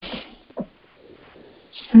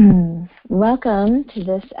Welcome to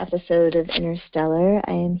this episode of Interstellar.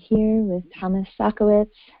 I am here with Thomas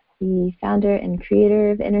Sakowitz, the founder and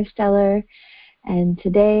creator of Interstellar. And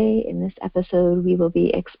today, in this episode, we will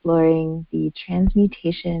be exploring the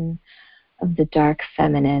transmutation of the dark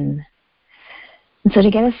feminine. And so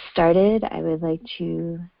to get us started, I would like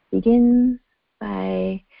to begin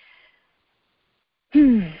by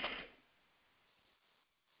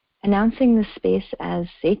announcing the space as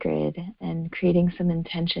sacred and creating some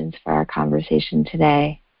intentions for our conversation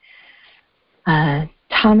today.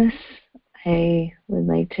 Thomas, I would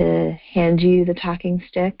like to hand you the talking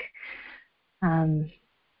stick. Say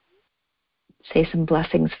some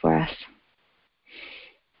blessings for us.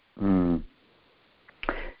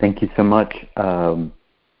 Thank you so much.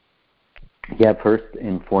 First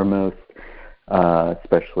and foremost,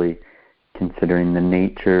 especially considering the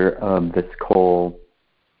nature of this call,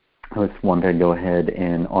 I just want to go ahead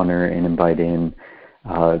and honor and invite in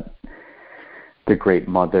the Great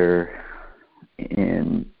Mother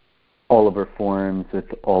in all of her forms, with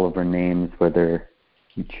all of her names, whether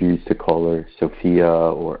you choose to call her Sophia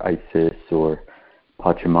or Isis or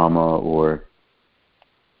Pachamama or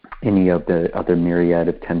any of the other myriad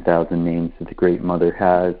of 10,000 names that the Great Mother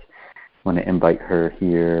has. I want to invite her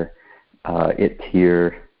here, it's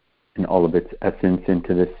here in all of its essence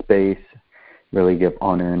into this space. Really give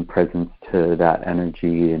honor and presence to that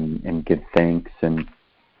energy and give thanks. And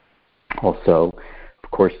also,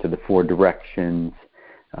 of course, to the four directions,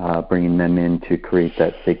 bringing them in to create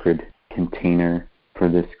that sacred container for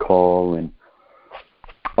this call, and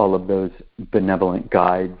all of those benevolent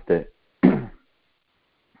guides that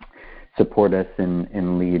support us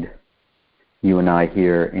and lead you and I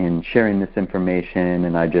here in sharing this information.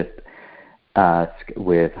 And I just ask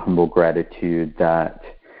with humble gratitude that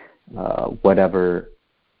whatever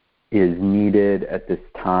is needed at this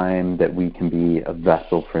time, that we can be a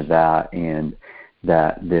vessel for that, and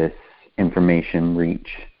that this information reach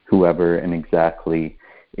whoever and exactly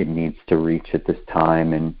it needs to reach at this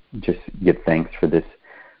time. And just give thanks for this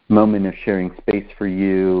moment of sharing space for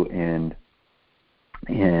you, and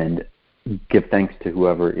give thanks to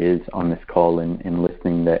whoever is on this call and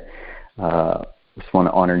listening, that just want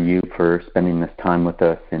to honor you for spending this time with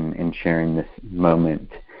us and sharing this moment.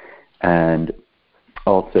 And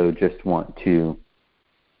also just want to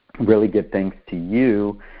really give thanks to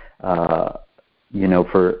you, for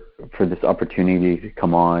this opportunity to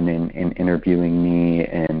come on and interviewing me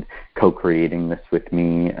and co-creating this with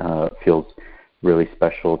me. Feels really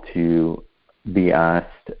special to be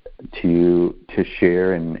asked to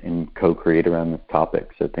share and co-create around this topic.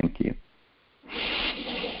 So thank you.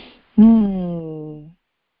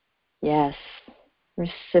 Yes,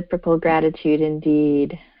 reciprocal gratitude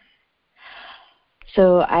indeed.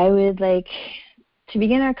 So I would like to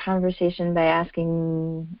begin our conversation by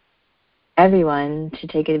asking everyone to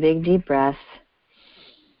take a big deep breath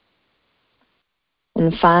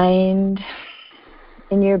and find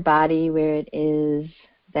in your body where it is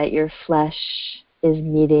that your flesh is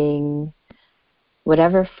meeting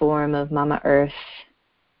whatever form of Mama Earth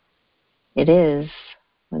it is,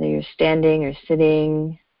 whether you're standing or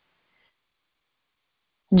sitting.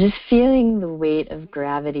 Just feeling the weight of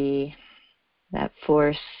gravity, that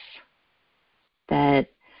force that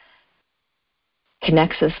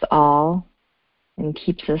connects us all and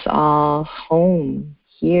keeps us all home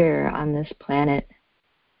here on this planet.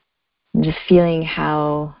 And just feeling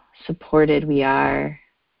how supported we are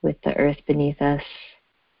with the earth beneath us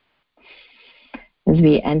as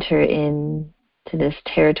we enter into this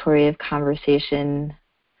territory of conversation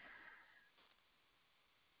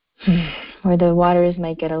where the waters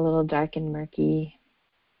might get a little dark and murky.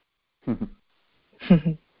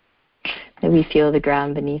 That we feel the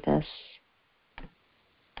ground beneath us.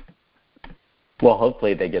 Well,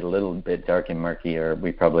 hopefully they get a little bit dark and murky, or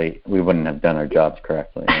we wouldn't have done our jobs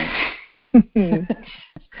correctly.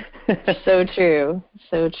 So true.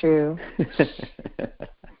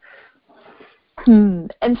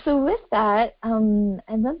 And so with that,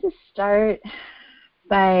 I'd love to start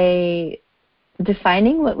by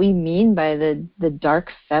defining what we mean by the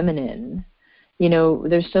dark feminine. You know,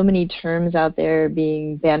 there's so many terms out there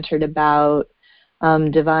being bantered about,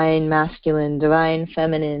 divine masculine, divine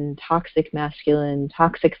feminine, toxic masculine,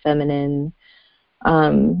 toxic feminine.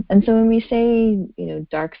 And so when we say,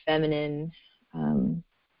 dark feminine,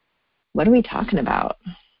 what are we talking about?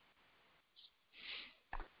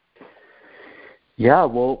 Yeah,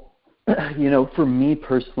 well, for me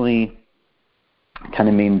personally, it kind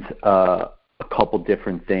of means a couple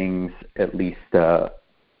different things, at least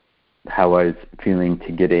how I was feeling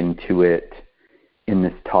to get into it in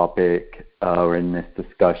this topic or in this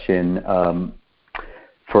discussion.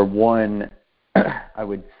 For one, I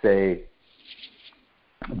would say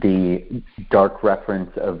the dark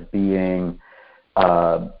reference of being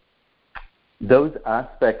those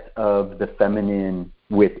aspects of the feminine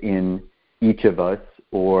within each of us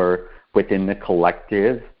or within the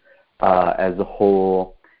collective as a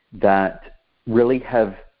whole that really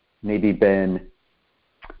have maybe been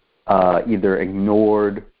either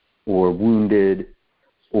ignored or wounded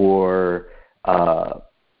or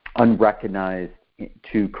unrecognized,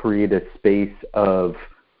 to create a space of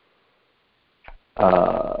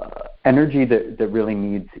energy that really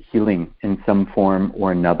needs healing in some form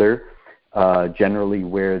or another, generally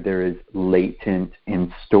where there is latent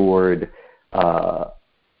and stored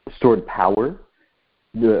power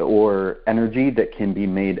or energy that can be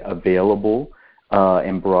made available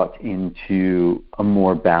and brought into a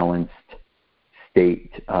more balanced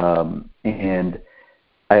state. And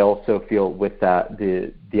I also feel with that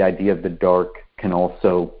the idea of the dark can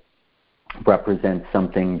also represent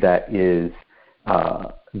something that is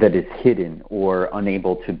hidden or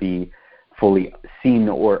unable to be fully seen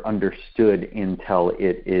or understood until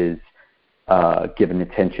it is given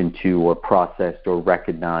attention to or processed or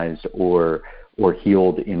recognized or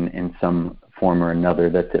healed in some form or another.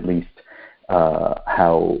 That's at least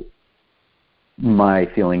how my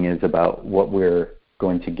feeling is about what we're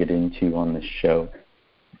going to get into on this show.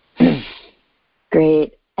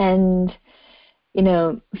 Great. And,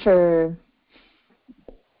 for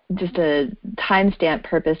just a timestamp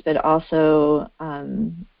purpose, but also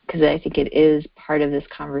because I think it is part of this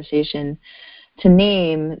conversation, to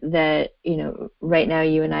name that, right now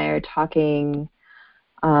you and I are talking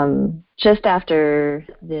just after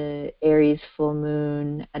the Aries full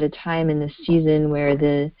moon, at a time in the season where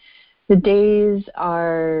the days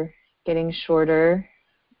are getting shorter.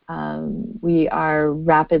 We are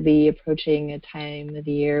rapidly approaching a time of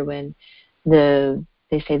the year when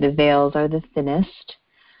they say the veils are the thinnest.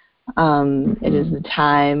 It is the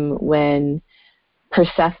time when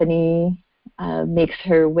Persephone makes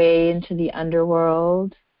her way into the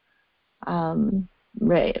underworld,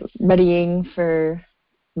 readying for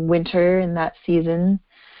winter in that season.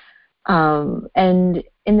 And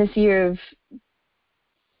in this year of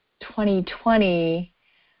 2020,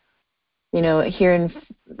 here in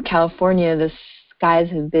California, the skies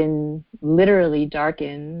have been literally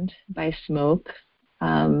darkened by smoke.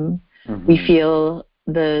 We feel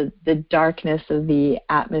the darkness of the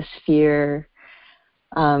atmosphere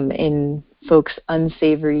in folks'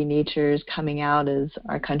 unsavory natures coming out as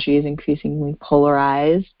our country is increasingly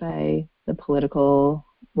polarized by the political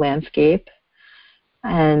landscape.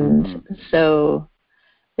 And so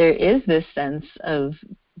there is this sense of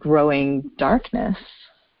growing darkness.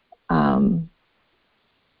 Totally.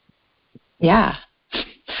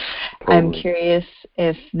 I'm curious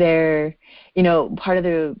if part of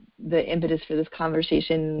the impetus for this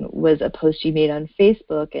conversation was a post you made on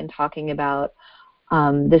Facebook and talking about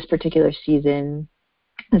this particular season,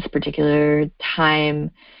 this particular time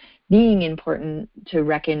being important to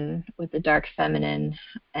reckon with the dark feminine.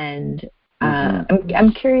 And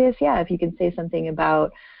I'm curious, if you could say something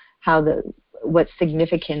about what's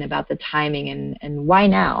significant about the timing and why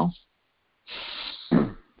now?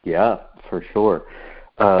 Yeah, for sure.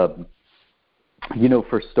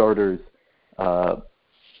 For starters,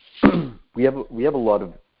 we have a lot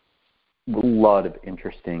of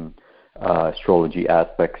interesting astrology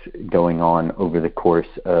aspects going on over the course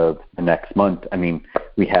of the next month. I mean,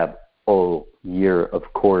 we have all year, of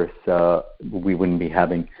course. We wouldn't be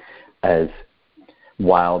having as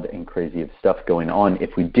wild and crazy of stuff going on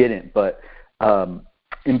if we didn't. But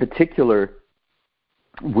in particular,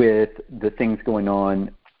 with the things going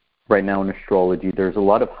on right now in astrology, there's a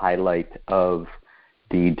lot of highlight of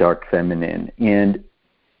the dark feminine, and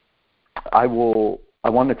I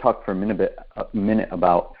want to talk for a minute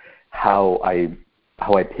about how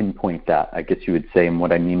I pinpoint that, I guess you would say, and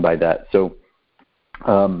what I mean by that. So,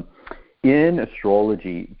 in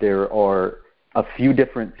astrology, there are a few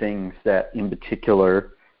different things that, in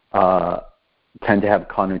particular, tend to have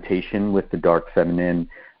connotation with the dark feminine.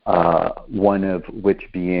 One of which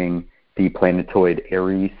being the planetoid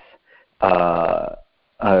Aries. A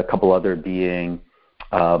couple other being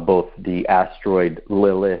both the asteroid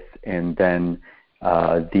Lilith and then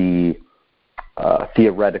the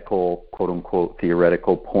theoretical, quote-unquote,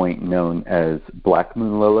 theoretical point known as Black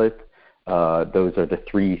Moon Lilith. Those are the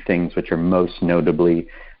three things which are most notably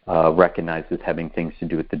recognized as having things to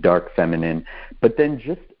do with the dark feminine. But then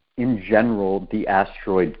just in general, the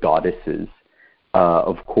asteroid goddesses.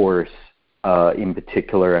 Of course, in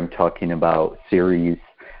particular, I'm talking about Ceres,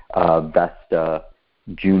 Vesta,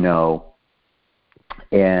 Juno,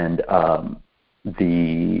 and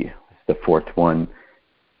the fourth one,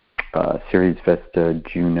 Ceres, Vesta,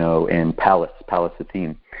 Juno, and Pallas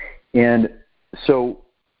Athene. And so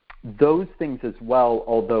those things as well,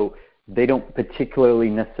 although they don't particularly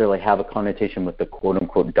necessarily have a connotation with the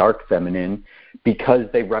quote-unquote dark feminine, because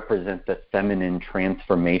they represent the feminine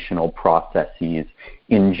transformational processes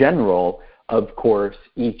in general. Of course,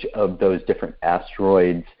 each of those different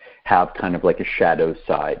asteroids have kind of like a shadow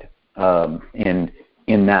side. And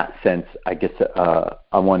in that sense, I guess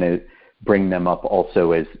I want to bring them up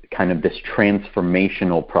also as kind of this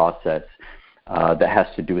transformational process that has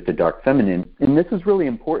to do with the dark feminine. And this is really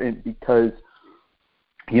important because,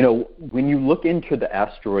 you know, when you look into the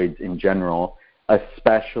asteroids in general,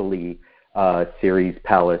 especially Ceres,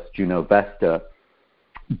 Pallas, Juno, Vesta,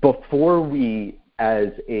 before we as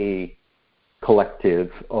a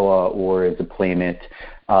collective or as a planet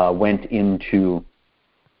went into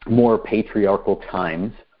more patriarchal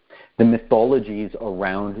times, the mythologies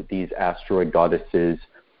around these asteroid goddesses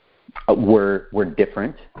were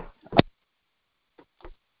different.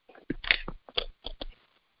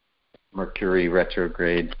 Mercury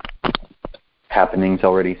retrograde happenings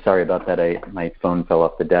already. Sorry about that. My phone fell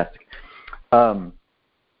off the desk.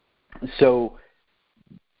 So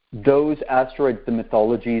those asteroids, the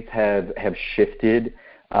mythologies have shifted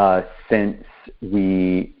since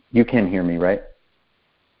we. You can hear me, right?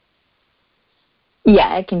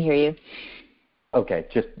 Yeah, I can hear you. Okay,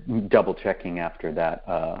 just double checking after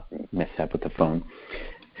that mishap with the phone.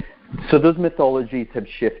 So those mythologies have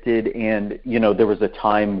shifted, and you know there was a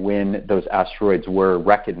time when those asteroids were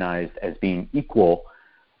recognized as being equal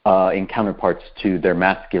in counterparts to their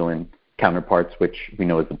masculine counterparts, which we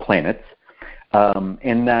know as the planets.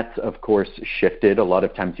 And that's, of course, shifted. A lot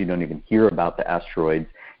of times you don't even hear about the asteroids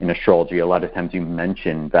in astrology. A lot of times you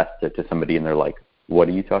mention Vesta to somebody and they're like, what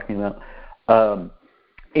are you talking about?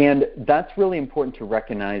 And that's really important to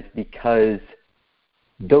recognize because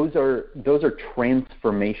those are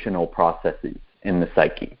transformational processes in the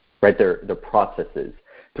psyche, right? They're processes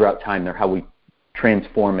throughout time. They're how we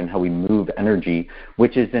transform and how we move energy,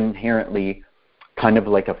 which is inherently kind of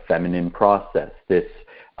like a feminine process, this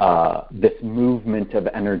movement of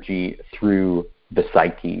energy through the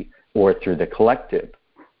psyche or through the collective.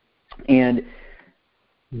 And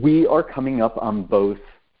we are coming up on both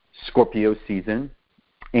Scorpio season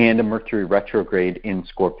and a Mercury retrograde in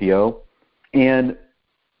Scorpio. And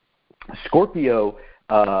Scorpio,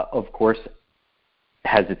 of course,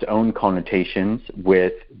 has its own connotations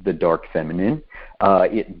with the dark feminine,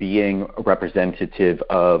 it being representative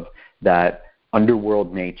of that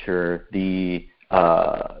underworld nature, the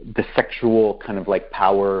sexual kind of like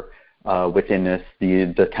power within us,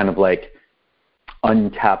 the kind of like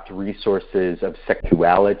untapped resources of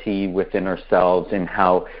sexuality within ourselves and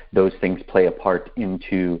how those things play a part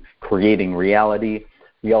into creating reality.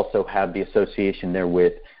 We also have the association there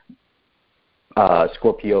with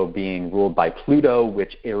Scorpio being ruled by Pluto,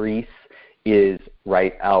 which Aries is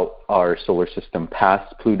right out our solar system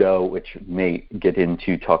past Pluto, which may get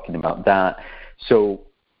into talking about that. So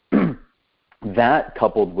that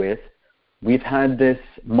coupled with, we've had this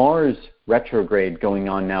Mars retrograde going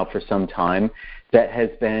on now for some time that has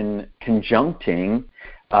been conjuncting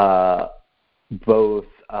both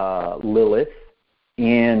Lilith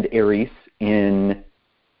and Aries in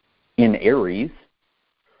Aries.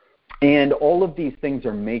 And all of these things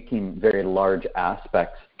are making very large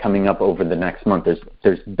aspects coming up over the next month.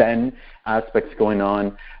 There's been aspects going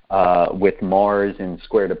on with Mars and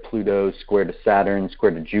square to Pluto, square to Saturn,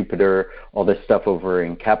 square to Jupiter, all this stuff over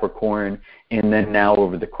in Capricorn. And then now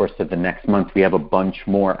over the course of the next month, we have a bunch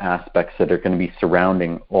more aspects that are going to be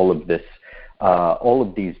surrounding all of this, all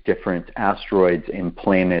of these different asteroids and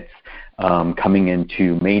planets coming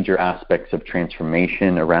into major aspects of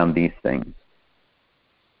transformation around these things.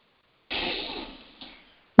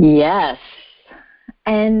 Yes.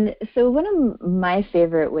 And so one of my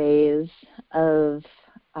favorite ways of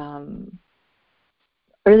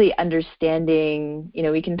really understanding, you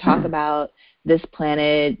know, we can talk about this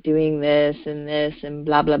planet doing this and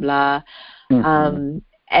blah, blah, blah. Mm-hmm.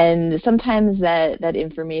 And sometimes that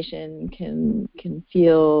information can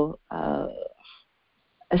feel,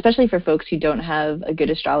 especially for folks who don't have a good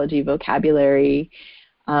astrology vocabulary,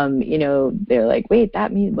 you know, they're like, wait,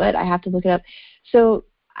 that means what? I have to look it up. So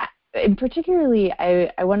and particularly,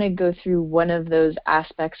 I want to go through one of those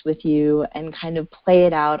aspects with you and kind of play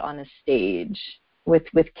it out on a stage with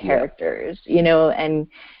characters, you know, and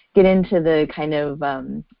get into the kind of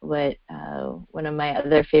what one of my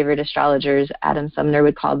other favorite astrologers, Adam Sumner,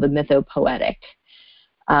 would call the mythopoetic.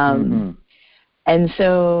 And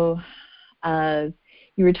so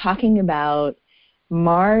you were talking about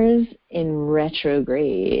Mars in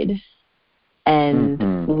retrograde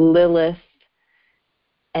and Lilith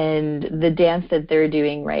and the dance that they're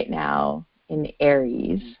doing right now in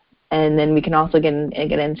Aries. And then we can also get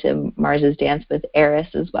into Mars's dance with Eris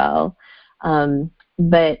as well.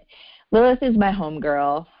 But Lilith is my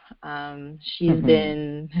homegirl. She's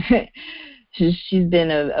been she's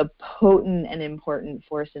been a potent and important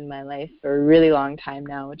force in my life for a really long time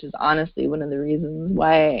now, which is honestly one of the reasons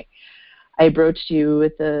why I broached you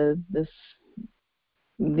with the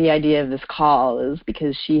idea of this call, is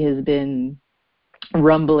because she has been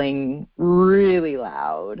rumbling really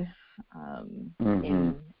loud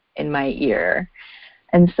in my ear.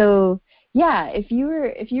 And so, yeah, if you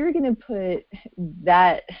were going to put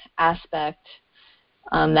that aspect,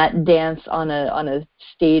 that dance on a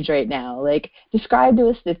stage right now, like, describe to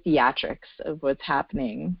us the theatrics of what's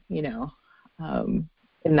happening, in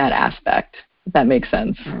that aspect, if that makes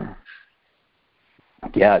sense.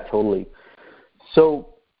 Yeah, totally.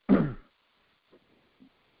 So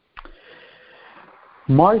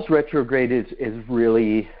Mars retrograde is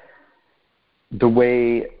really the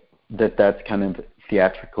way that's kind of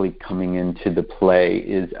theatrically coming into the play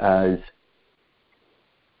is as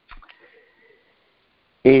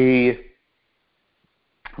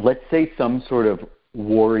let's say some sort of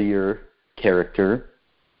warrior character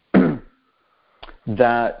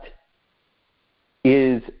that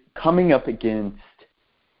is coming up against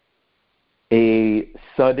a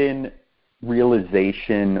sudden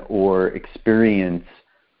realization or experience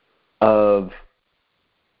of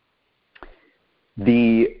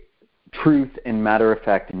the truth and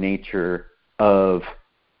matter-of-fact nature of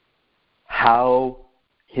how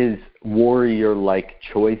his warrior-like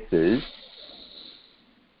choices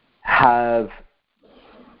have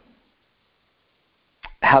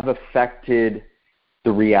affected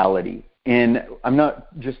the reality. And I'm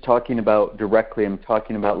not just talking about directly, I'm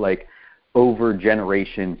talking about like over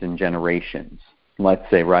generations and generations, let's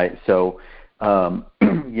say, right? So,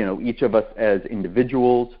 each of us as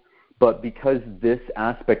individuals, but because this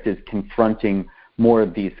aspect is confronting more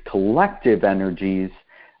of these collective energies,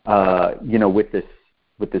 with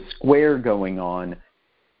this square going on,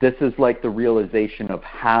 this is like the realization of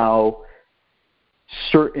how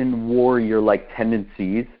certain warrior-like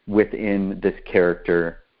tendencies within this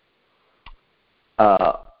character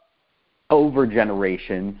over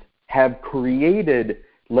generations have created,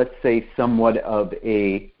 let's say, somewhat of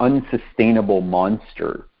a unsustainable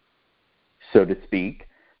monster, so to speak,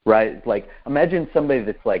 right? It's like, imagine somebody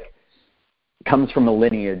that's like comes from a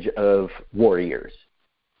lineage of warriors,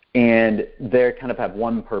 and they kind of have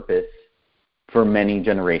one purpose for many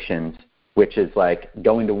generations, which is like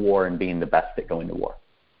going to war and being the best at going to war,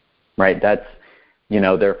 right? That's,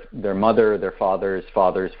 their mother, their father's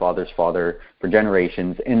father for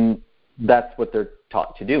generations, and that's what they're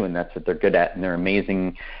taught to do, and that's what they're good at, and they're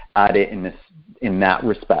amazing at it in that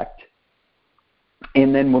respect.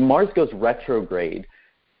 And then when Mars goes retrograde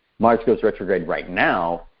right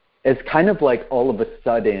now, it's kind of like all of a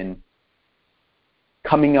sudden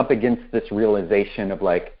coming up against this realization of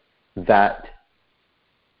like that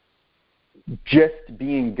just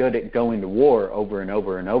being good at going to war over and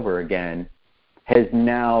over and over again has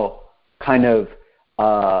now kind of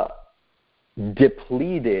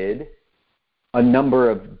depleted a number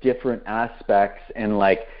of different aspects, and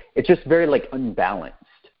like it's just very like unbalanced,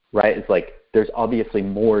 right? It's like there's obviously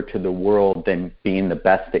more to the world than being the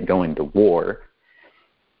best at going to war.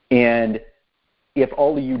 And if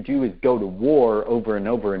all you do is go to war over and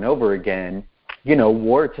over and over again,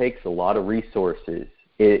 war takes a lot of resources.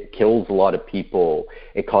 It kills a lot of people.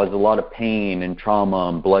 It causes a lot of pain and trauma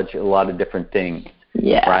and bloodshed, a lot of different things.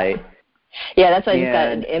 Yeah. Right? Yeah, that's why I just got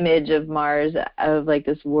an image of Mars, of like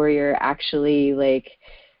this warrior actually like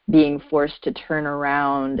being forced to turn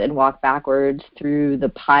around and walk backwards through the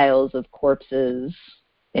piles of corpses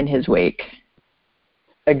in his wake.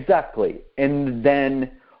 Exactly. And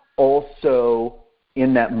then also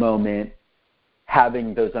in that moment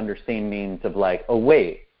having those understandings of like, oh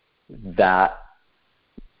wait, that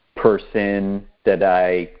person that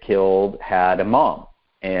I killed had a mom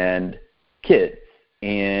and kids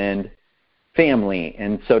and family,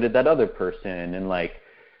 and so did that other person, and like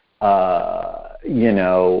now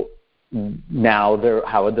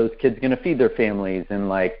how are those kids going to feed their families, and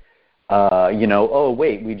like oh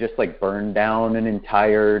wait, we just like burned down an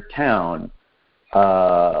entire town,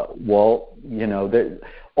 all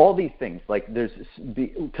these things, like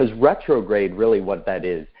because retrograde, really what that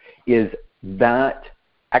is that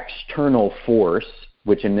external force,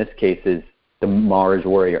 which in this case is the Mars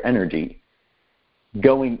warrior energy,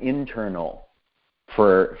 going internal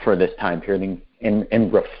for this time period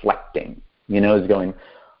and reflecting, is going,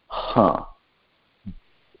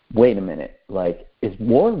 wait a minute, like, is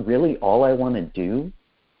war really all I want to do?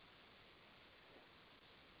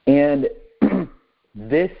 And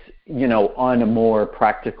this, on a more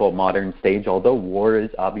practical modern stage, although war is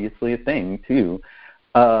obviously a thing too,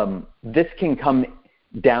 this can come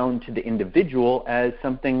down to the individual as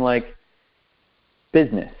something like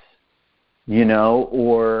business,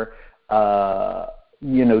 or,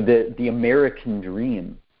 the American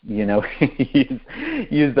dream,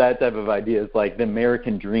 use that type of idea. It's like the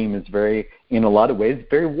American dream is very, in a lot of ways,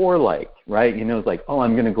 very warlike, right? It's like,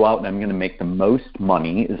 I'm going to go out and I'm going to make the most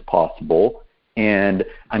money as possible, and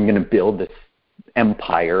I'm going to build this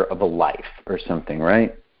empire of a life or something,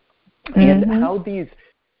 right? Mm-hmm. And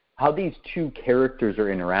how these two characters are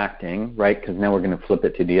interacting, right? Because now we're going to flip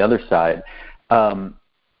it to the other side.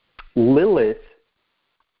 Lilith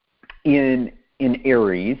in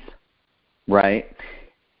Aries, right?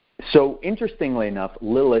 So interestingly enough,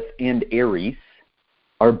 Lilith and Aries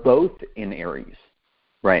are both in Aries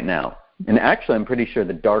right now. And actually, I'm pretty sure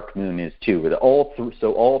the dark moon is too.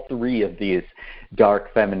 So all three of these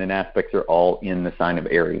dark feminine aspects are all in the sign of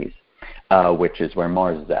Aries, which is where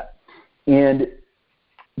Mars is at. And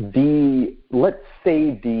let's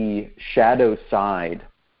say the shadow side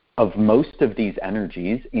of most of these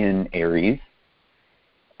energies in Aries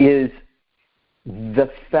is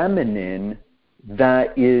the feminine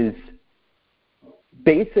that is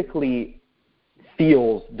basically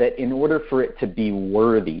feels that in order for it to be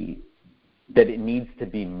worthy, that it needs to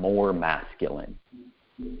be more masculine,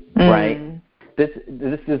 right? This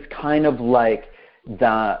is kind of like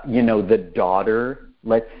the daughter,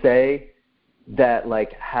 let's say, that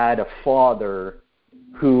like had a father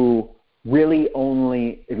who really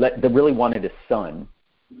wanted a son,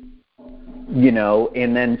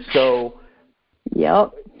 and then so,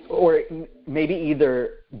 yep. Or maybe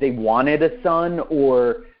either they wanted a son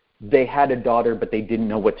or they had a daughter, but they didn't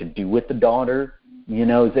know what to do with the daughter.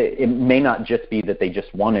 It may not just be that they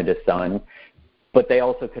just wanted a son, but they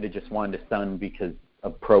also could have just wanted a son because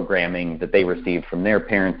of programming that they received from their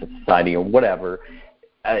parents or society or whatever.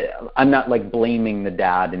 I'm not like blaming the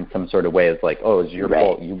dad in some sort of way. It's like, it's your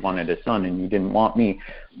fault. You wanted a son and you didn't want me.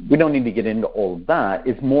 We don't need to get into all of that.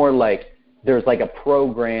 It's more like there's like a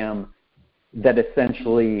program that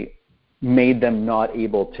essentially made them not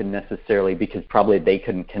able to necessarily, because probably they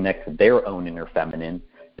couldn't connect with their own inner feminine.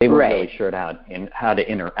 They weren't really sure how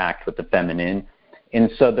to interact with the feminine.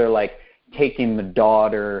 And so they're like taking the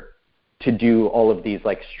daughter to do all of these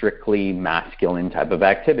like strictly masculine type of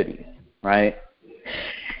activities, right?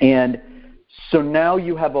 And so now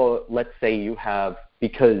you have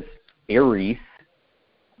because Aries,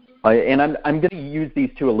 and I'm going to use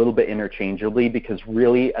these two a little bit interchangeably because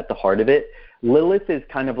really at the heart of it, Lilith is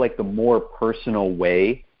kind of like the more personal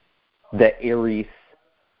way that Aries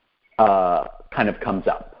kind of comes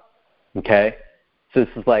up, okay? So this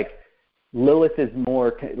is like Lilith is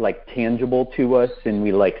more like tangible to us, and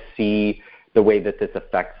we like see the way that this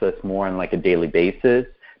affects us more on like a daily basis,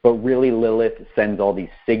 but really Lilith sends all these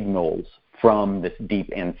signals from this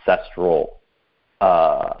deep ancestral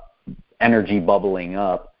energy bubbling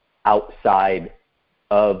up outside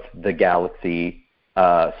of the galaxy,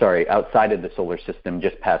 outside of the solar system,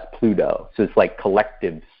 just past Pluto. So it's like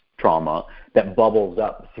collective trauma that bubbles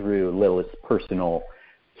up through Lilith's personal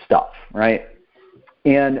stuff, right?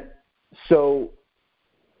 And so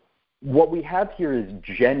what we have here is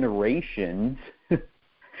generations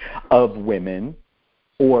of women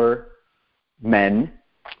or men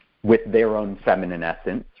with their own feminine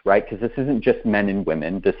essence, right? Because this isn't just men and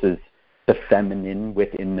women. This is the feminine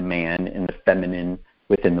within the man and the feminine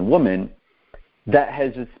within the woman, that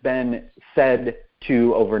has just been said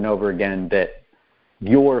to over and over again that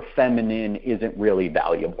your feminine isn't really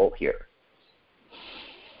valuable here.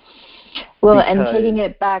 Well, and taking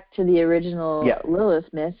it back to the original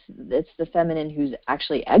Lilith myth, it's the feminine who's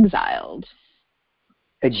actually exiled.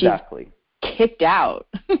 Exactly. She's kicked out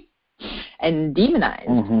and demonized,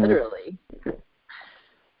 literally.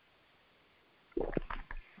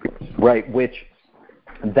 Right, which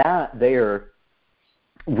that there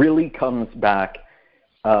really comes back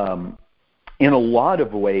in a lot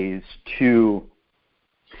of ways to,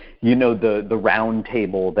 the round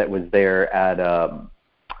table that was there at,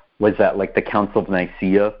 was that like the Council of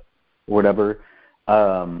Nicaea or whatever,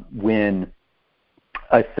 when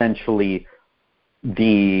essentially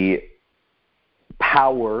the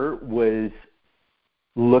power was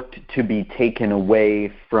looked to be taken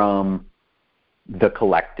away from the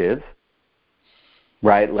collective,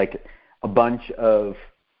 right? Like a bunch of,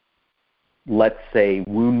 let's say,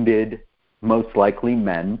 wounded, most likely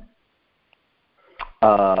men,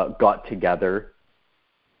 got together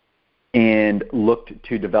and looked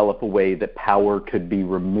to develop a way that power could be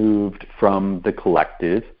removed from the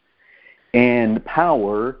collective. And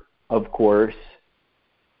power, of course,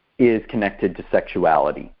 is connected to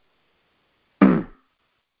sexuality.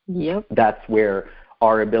 Yep. That's where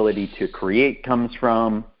our ability to create comes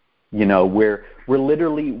from. You know, we're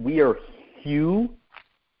literally, we are Hu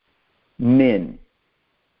Min,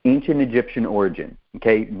 ancient Egyptian origin.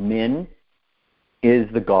 Okay, Min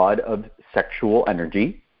is the god of sexual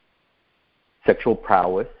energy, sexual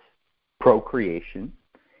prowess, procreation.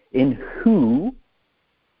 And Hu,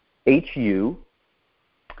 Hu,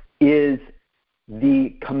 is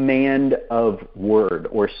the command of word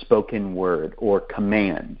or spoken word or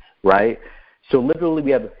commands, right? So literally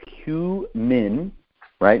we have Hu Min,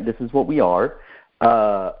 right? This is what we are,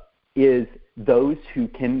 is those who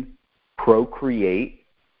can procreate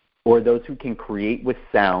or those who can create with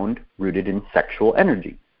sound rooted in sexual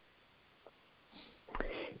energy.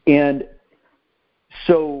 And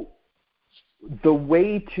so the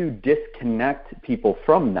way to disconnect people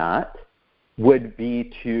from that would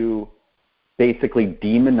be to basically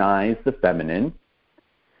demonize the feminine,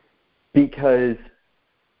 because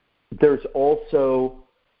there's also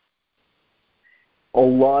a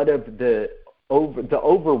lot of the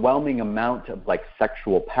overwhelming amount of like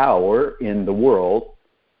sexual power in the world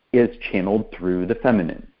is channeled through the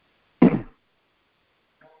feminine.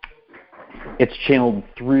 It's channeled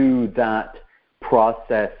through that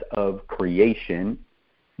process of creation,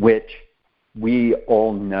 which we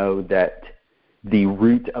all know that the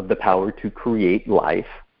root of the power to create life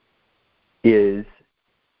is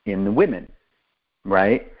in the women,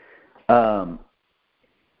 right? Of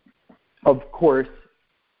course,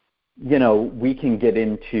 you know, we can get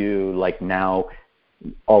into like now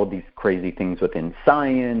all these crazy things within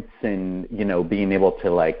science and, you know, being able to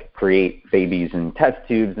like create babies in test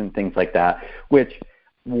tubes and things like that, which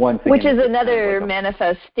once again, which is another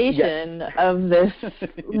manifestation of this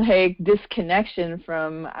like disconnection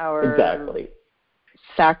from our exactly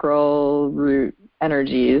sacral root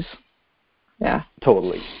energies. Yeah.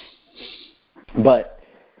 Totally. But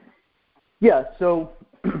yeah, so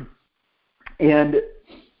and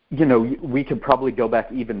you know, we could probably go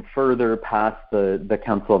back even further past the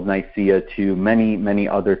Council of Nicaea to many, many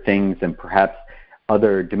other things and perhaps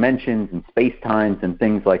other dimensions and space-times and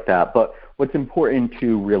things like that. But what's important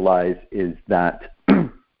to realize is that,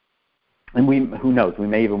 and who knows, we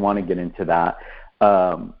may even want to get into that,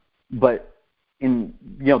 but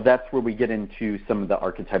that's where we get into some of the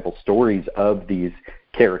archetypal stories of these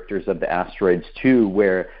characters of the asteroids too,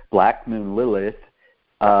 where Black Moon Lilith,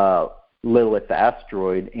 Lilith the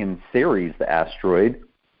asteroid, and Ceres the asteroid,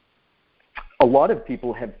 a lot of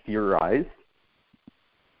people have theorized,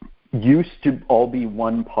 used to all be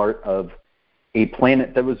one part of a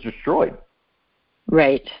planet that was destroyed.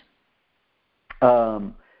 Right.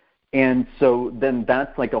 And so then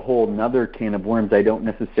that's like a whole nother can of worms. I don't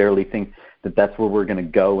necessarily think that that's where we're going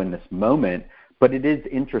to go in this moment, but it is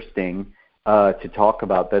interesting to talk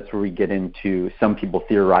about. That's where we get into, some people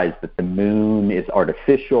theorize that the moon is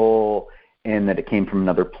artificial and that it came from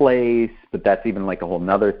another place, but that's even like a whole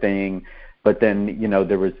nother thing. But then, you know,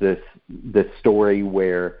 there was this story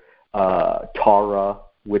where Tara,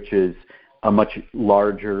 which is a much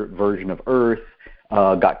larger version of Earth,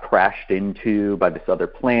 got crashed into by this other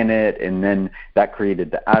planet, and then that created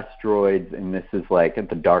the asteroids, and this is like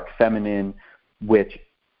the dark feminine, which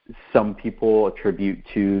some people attribute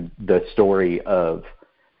to the story of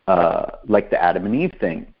like the Adam and Eve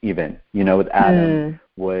thing, even, you know, with Adam,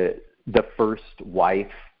 the first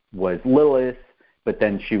wife was Lilith, but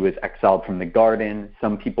then she was exiled from the garden.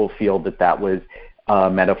 Some people feel that that was a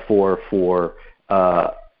metaphor for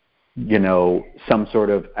you know, some sort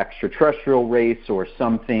of extraterrestrial race or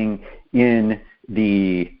something in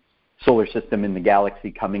the solar system, in the galaxy,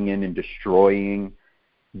 coming in and destroying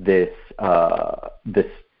this this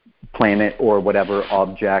planet or whatever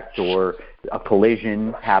object, or a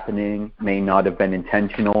collision happening, may not have been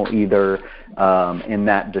intentional either, and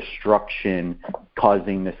that destruction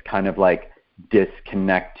causing this kind of like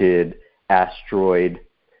disconnected asteroid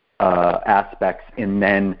aspects, and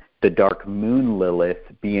then the dark moon Lilith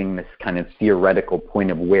being this kind of theoretical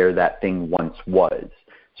point of where that thing once was.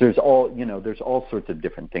 So there's all sorts of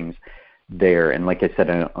different things there. And like I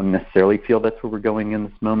said, I don't necessarily feel that's where we're going in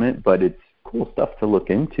this moment, but it's cool stuff to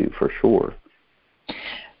look into for sure.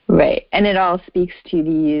 Right. And it all speaks to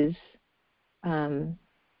these,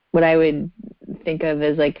 what I would think of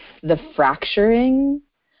as like the fracturing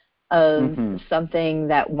of something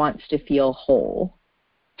that wants to feel whole.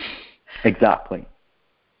 Exactly.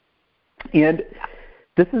 And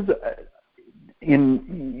this is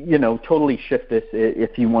totally shift this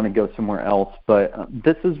if you want to go somewhere else, but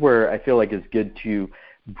this is where I feel like it's good to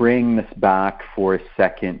bring this back for a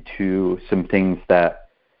second to some things that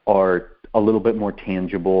are a little bit more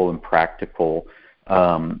tangible and practical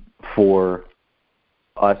for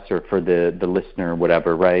us or for the listener or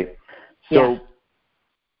whatever, right? So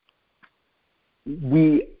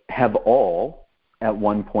we have all, at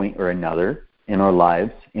one point or another in our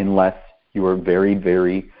lives, unless you are a very,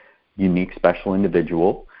 very unique, special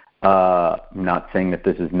individual. I'm not saying that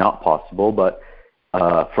this is not possible, but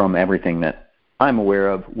from everything that I'm aware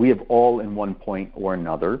of, we have all, in one point or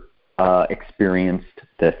another, experienced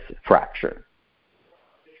this fracture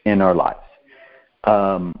in our lives.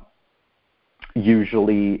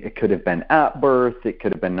 Usually it could have been at birth, it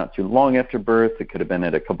could have been not too long after birth, it could have been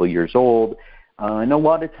at a couple of years old. And a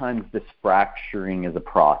lot of times this fracturing is a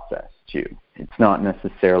process too. It's not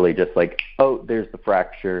necessarily just like, oh, there's the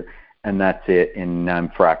fracture and that's it, and I'm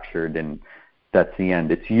fractured and that's the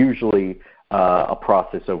end. It's usually a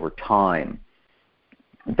process over time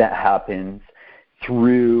that happens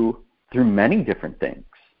through many different things,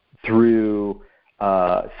 through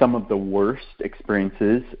some of the worst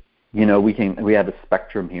experiences. We have a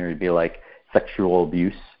spectrum here. It'd be like sexual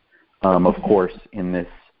abuse. Of course, in this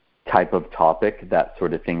type of topic, that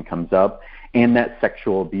sort of thing comes up, and that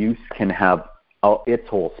sexual abuse can have its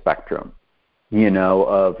whole spectrum,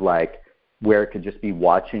 of like where it could just be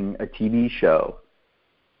watching a TV show,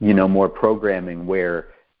 more programming where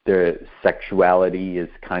the sexuality is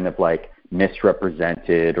kind of like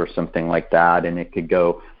misrepresented or something like that, and it could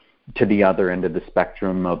go to the other end of the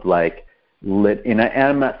spectrum of like and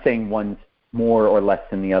I'm not saying one's more or less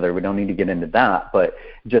than the other. We don't need to get into that, but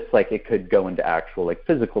just like it could go into actual like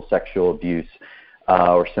physical sexual abuse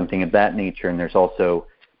or something of that nature. And there's also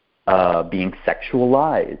being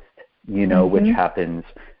sexualized, which happens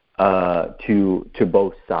to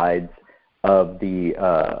both sides of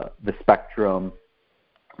the spectrum.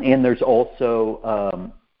 And there's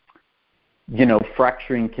also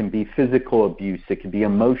fracturing can be physical abuse. It could be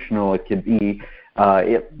emotional. It could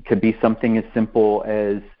be something as simple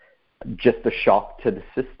as just a shock to the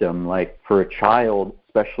system. Like for a child,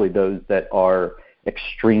 especially those that are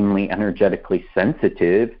extremely energetically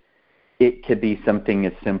sensitive, it could be something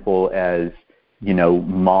as simple as,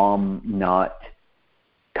 mom not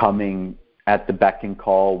coming at the beck and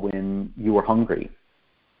call when you were hungry.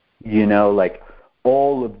 Like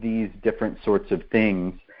all of these different sorts of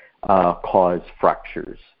things cause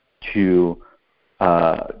fractures to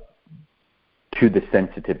the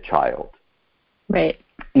sensitive child. Right.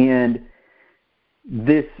 And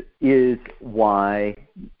this is why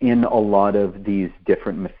in a lot of these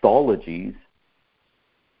different mythologies,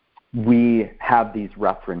 we have these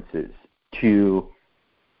references to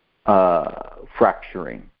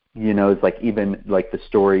fracturing. It's like even like the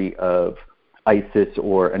story of Isis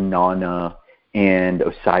or Inanna and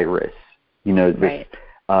Osiris, this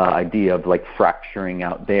idea of like fracturing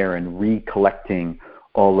out there and recollecting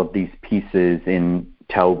all of these pieces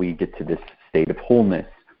until we get to this state of wholeness.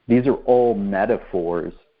 These are all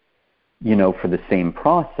metaphors, for the same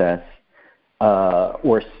process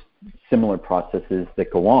or similar processes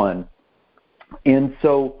that go on. And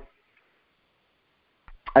so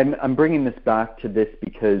I'm bringing this back to this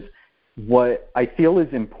because what I feel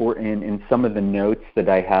is important in some of the notes that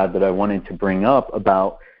I had that I wanted to bring up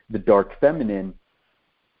about the dark feminine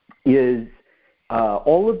is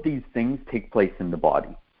all of these things take place in the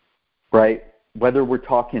body, right? Whether we're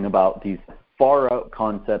talking about these far out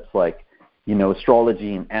concepts like,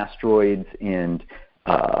 astrology and asteroids and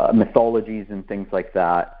mythologies and things like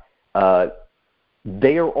that,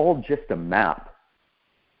 they are all just a map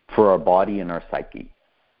for our body and our psyche.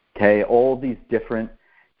 Okay, all these different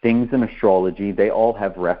things in astrology, they all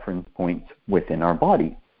have reference points within our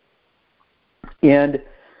body. And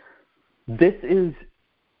this is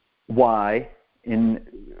why, in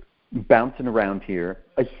bouncing around here,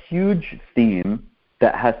 a huge theme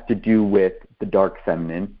that has to do with the dark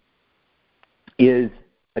feminine is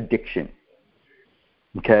addiction.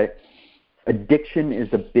 Okay? Addiction is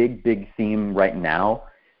a big, big theme right now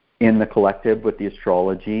in the collective with the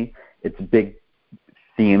astrology. It's a big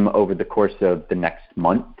theme over the course of the next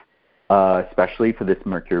month, especially for this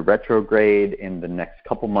Mercury retrograde in the next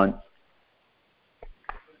couple months.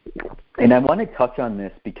 And I want to touch on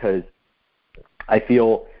this because I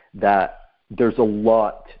feel that there's a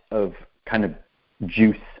lot of kind of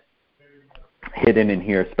juice hidden in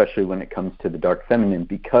here, especially when it comes to the dark feminine,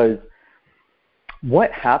 because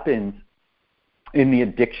what happens in the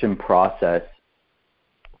addiction process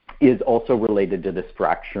is also related to this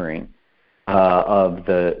fracturing of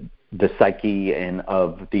the psyche and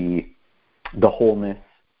of the the wholeness,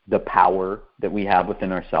 the power that we have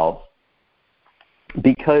within ourselves.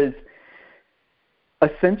 Because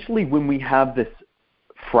essentially when we have this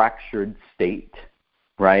fractured state,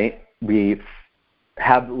 right, we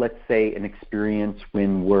have, let's say, an experience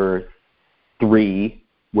when we're 3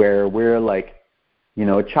 where we're like, you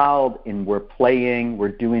know, a child and we're playing, we're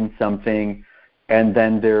doing something, and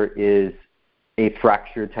then there is a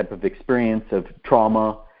fractured type of experience of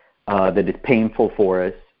trauma that is painful for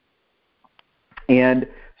us. And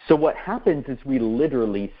so what happens is we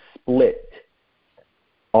literally split.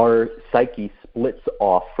 Our psyche splits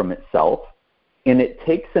off from itself, and it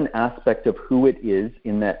takes an aspect of who it is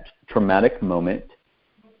in that traumatic moment,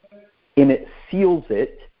 and it seals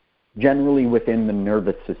it, generally within the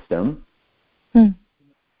nervous system,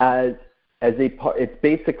 as a part. It's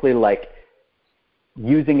basically like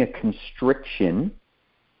using a constriction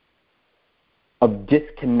of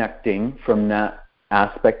disconnecting from that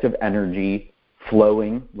aspect of energy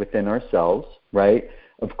flowing within ourselves, right?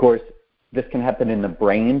 Of course, this can happen in the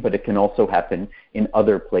brain, but it can also happen in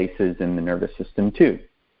other places in the nervous system too.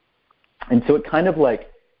 And so it kind of like,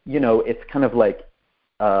 you know, it's kind of like,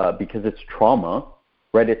 because it's trauma,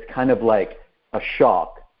 right? It's kind of like a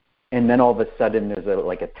shock. And then all of a sudden there's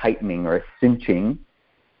like a tightening or a cinching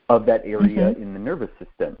of that area in the nervous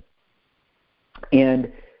system. And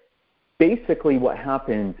basically what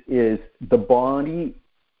happens is the body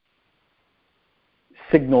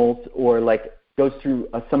signals or like goes through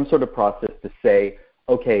some sort of process to say,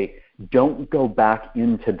 okay, don't go back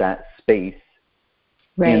into that space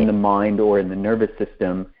in the mind or in the nervous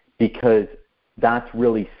system, because that's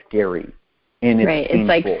really scary. And it's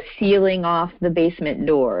painful. It's like sealing off the basement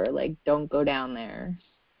door, like don't go down there.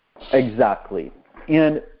 Exactly.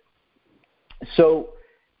 And so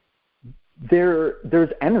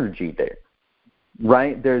there's energy there,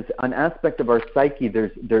 right? There's an aspect of our psyche,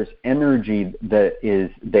 there's energy that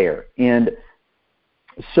is there. And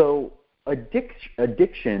so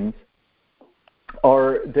addictions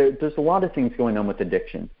are, there's a lot of things going on with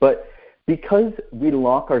addictions, but because we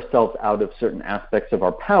lock ourselves out of certain aspects of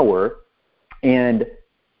our power, and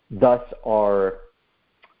thus our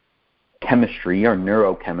chemistry, our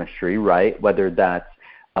neurochemistry, right? Whether that's,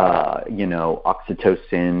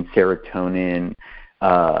 oxytocin, serotonin,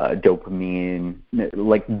 dopamine,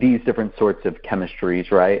 like these different sorts of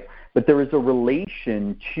chemistries, right? But there is a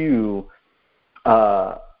relation to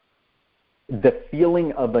the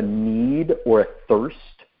feeling of a need or a thirst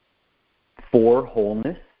for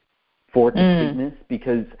wholeness, for completeness,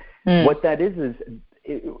 because what that is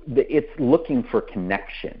it's looking for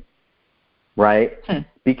connection, right?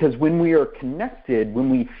 Because when we are connected, when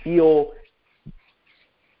we feel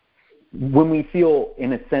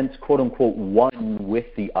in a sense, quote unquote, one with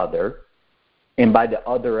the other, and by the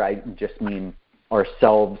other I just mean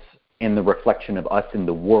ourselves and the reflection of us in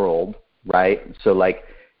the world, right? So like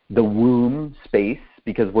the womb space,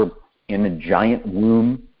 because we're in a giant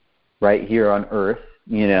womb right here on Earth,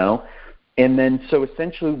 you know. And then so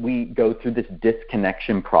essentially we go through this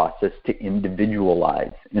disconnection process to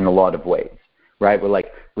individualize in a lot of ways, right? We're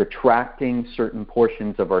like retracting certain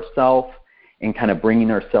portions of ourselves and kind of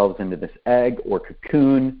bringing ourselves into this egg or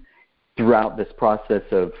cocoon throughout this process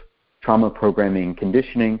of trauma programming and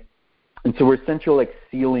conditioning. And so we're essentially like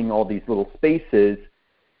sealing all these little spaces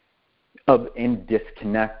and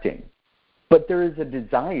disconnecting. But there is a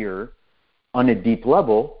desire on a deep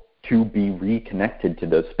level to be reconnected to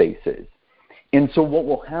those spaces. And so what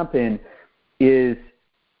will happen is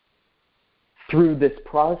through this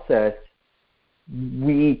process,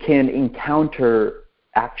 we can encounter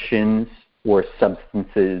actions or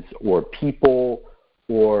substances or people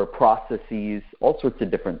or processes, all sorts of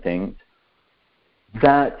different things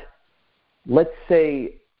that, let's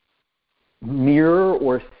say, mirror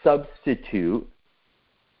or substitute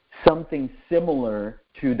something similar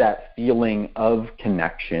to that feeling of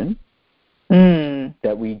connection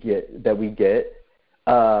that we get,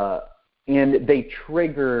 and they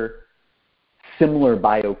trigger similar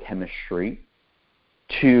biochemistry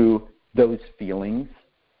to those feelings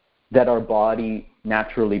that our body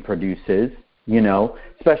naturally produces, you know,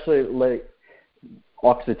 especially like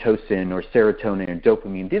oxytocin or serotonin or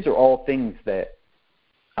dopamine. These are all things that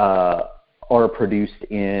are produced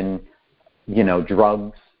in, you know,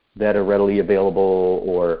 drugs that are readily available,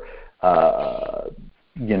 or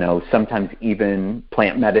sometimes even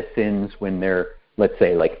plant medicines when they're, let's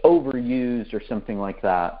say, like overused or something like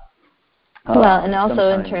that. Well, and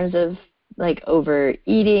also in terms of like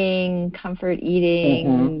overeating, comfort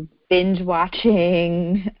eating, binge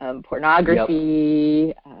watching,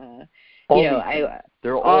 pornography.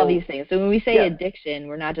 They're all these things. So when we say yeah. addiction,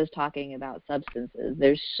 we're not just talking about substances.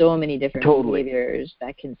 There's so many different Totally. behaviors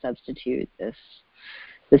that can substitute this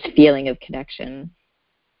feeling of connection.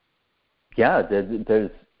 Yeah, there's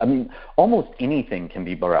I mean, almost anything can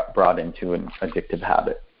be brought into an addictive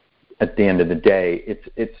habit. At the end of the day,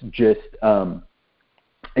 it's just a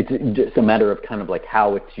matter of kind of like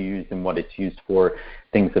how it's used and what it's used for,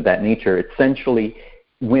 things of that nature. Essentially,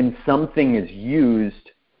 when something is used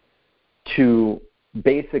to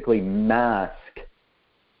basically mask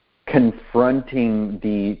confronting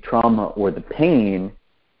the trauma or the pain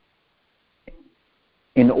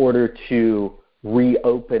in order to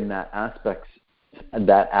reopen that aspect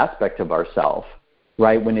of ourself,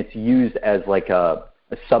 right? When it's used as like a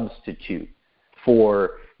substitute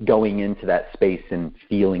for going into that space and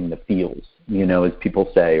feeling the feels, as people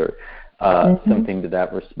say, or something to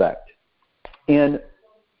that respect. And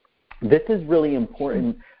this is really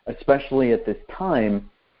important, especially at this time,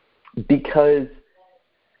 because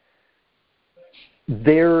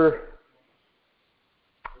there's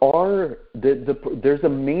a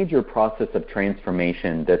major process of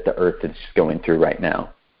transformation that the Earth is going through right now,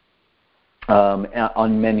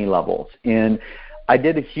 on many levels. And I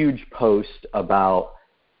did a huge post about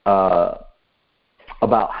how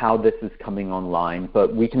this is coming online,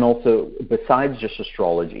 but we can also, besides just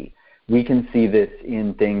astrology, we can see this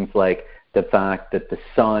in things like the fact that the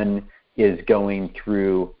sun is going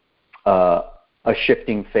through a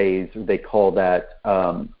shifting phase. They call that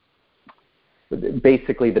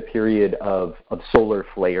basically the period of solar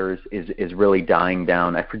flares is really dying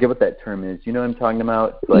down. I forget what that term is. You know what I'm talking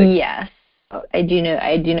about? Yes. I do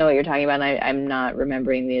know what you're talking about. I'm not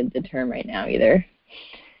remembering the term right now either.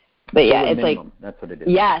 But yeah, it's minimum. Like that's what it is.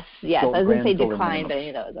 Yes. I was going to say minimum. decline, but I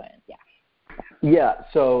knew that was it. Yeah. Yeah.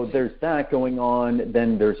 So there's that going on.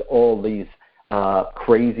 Then there's all these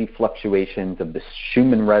crazy fluctuations of the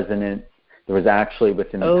Schumann resonance. There was actually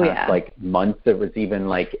within the past month, there was even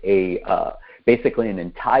like basically an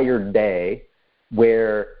entire day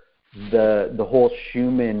where the whole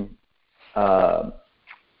Schumann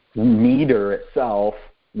meter itself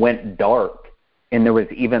went dark, and there was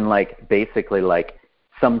even like basically like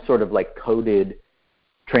some sort of like coded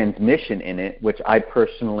transmission in it, which I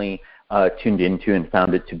personally tuned into and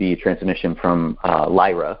found it to be a transmission from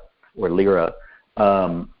Lyra. Well,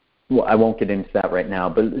 I won't get into that right now,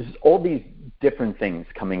 but there's all these different things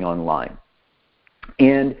coming online.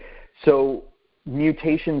 And so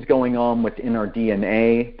mutations going on within our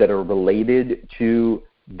DNA that are related to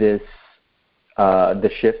this, the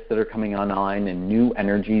shifts that are coming online and new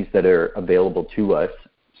energies that are available to us.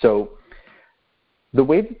 So the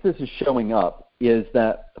way that this is showing up is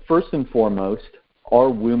that first and foremost, our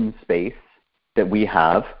womb space that we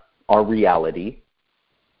have, our reality,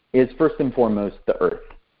 is first and foremost the Earth,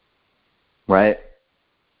 right?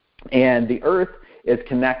 And the Earth is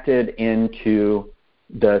connected into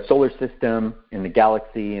the solar system, in the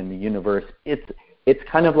galaxy, in the universe. It's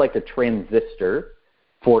kind of like a transistor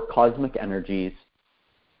for cosmic energies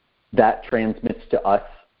that transmits to us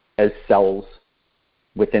as cells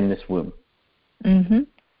within this womb. Mm-hmm.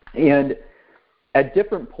 And at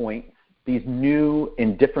different points, these new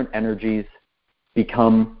and different energies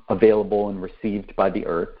become available and received by the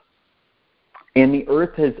Earth. And the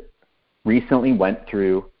Earth has recently went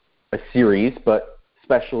through a series, but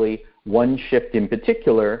especially one shift in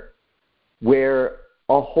particular, where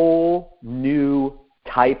a whole new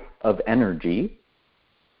type of energy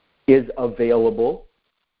is available,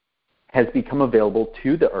 has become available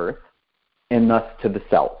to the Earth, and thus to the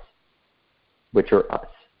cells, which are us.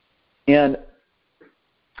 And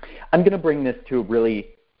I'm going to bring this to a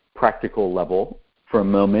really practical level for a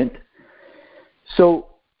moment. So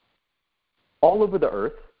all over the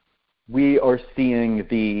Earth, we are seeing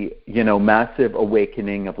the, massive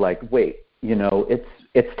awakening of like, wait,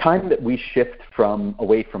 it's time that we shift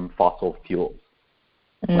away from fossil fuels,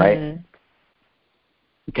 right?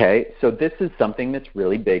 Okay, so this is something that's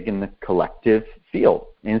really big in the collective field,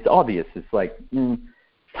 and it's obvious. It's like it's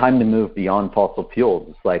time to move beyond fossil fuels.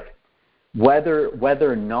 It's like whether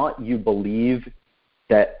or not you believe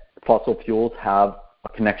that fossil fuels have a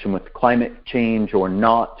connection with climate change or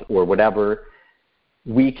not, or whatever,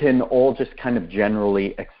 we can all just kind of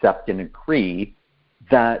generally accept and agree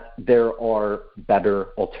that there are better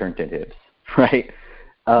alternatives, right?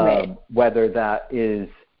 Right. Whether that is,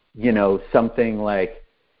 something like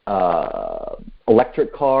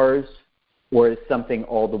electric cars, or is something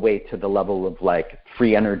all the way to the level of like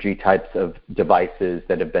free energy types of devices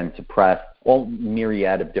that have been suppressed, all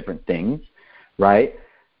myriad of different things, right?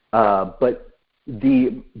 But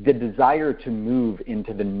the desire to move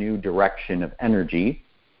into the new direction of energy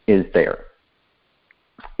is there.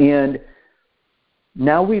 And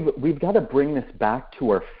now we've got to bring this back to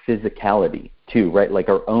our physicality too, right? Like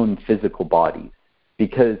our own physical bodies.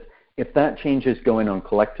 Because if that change is going on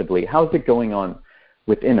collectively, how's it going on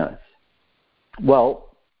within us?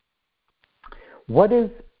 Well, what is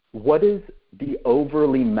the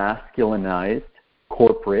overly masculinized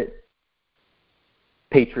corporate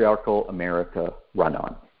patriarchal America run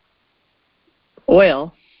on?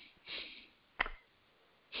 Oil.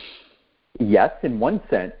 Yes, in one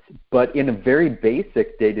sense, but in a very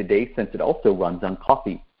basic day-to-day sense, it also runs on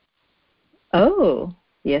coffee. Oh,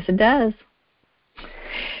 yes, it does.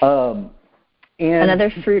 And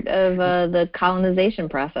another fruit of the colonization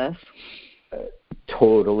process.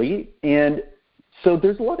 Totally. And so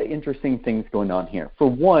there's a lot of interesting things going on here. For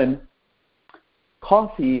one,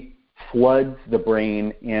 coffee floods the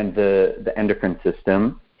brain and the endocrine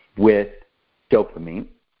system with dopamine.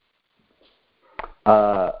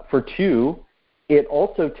 For two, it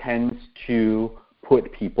also tends to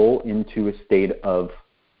put people into a state of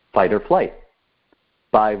fight or flight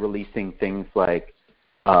by releasing things like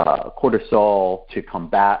cortisol to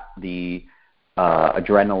combat the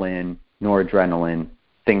adrenaline, noradrenaline,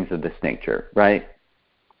 things of this nature, right?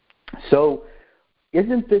 So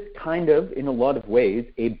isn't this kind of, in a lot of ways,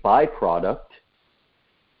 a byproduct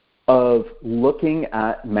of looking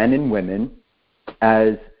at men and women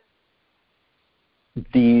as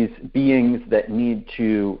these beings that need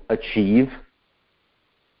to achieve,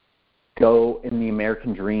 go in the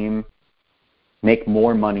American dream, make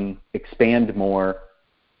more money, expand more,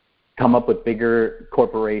 come up with bigger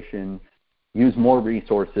corporations, use more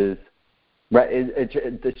resources, right?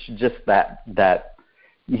 It's just that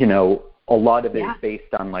you know, a lot of it is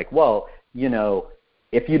based on like, well, you know,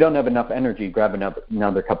 if you don't have enough energy, grab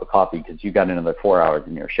another cup of coffee because you got another 4 hours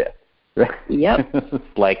in your shift. Right? Yep.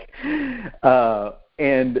 It's like,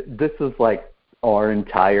 and this is like our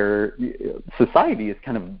entire society is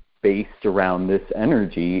kind of based around this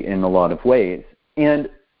energy in a lot of ways. And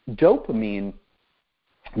dopamine,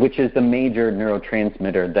 which is the major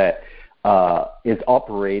neurotransmitter that is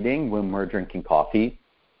operating when we're drinking coffee,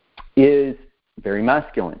 is very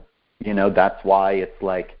masculine. You know, that's why it's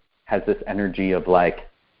like has this energy of like,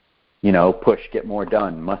 you know, push, get more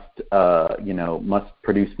done, must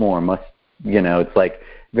produce more, it's like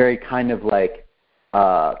very kind of like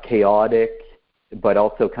chaotic, but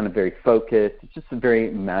also kind of very focused. It's just a very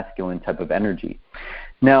masculine type of energy.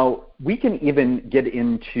 Now, we can even get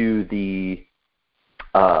into the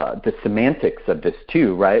semantics of this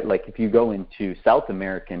too, right? Like if you go into South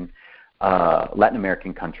American, Latin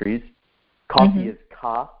American countries, coffee is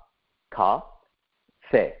café,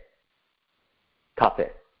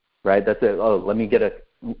 right? That's it. Oh, let me get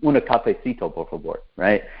una cafecito, por favor,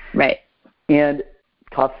 right? Right. And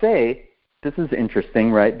café, this is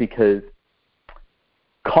interesting, right? Because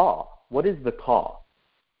what is the ka?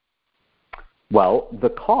 Well, the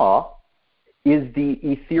ka is the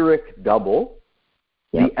etheric double,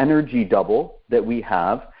 the energy double that we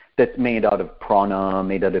have that's made out of prana,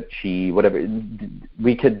 made out of chi, whatever.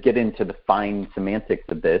 We could get into the fine semantics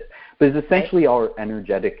of this, but it's essentially our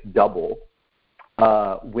energetic double,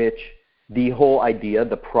 which the whole idea,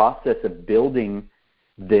 the process of building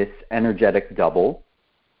this energetic double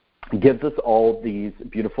gives us all these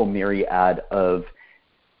beautiful myriad of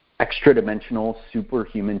extra-dimensional,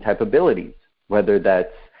 superhuman type abilities, whether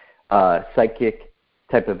that's psychic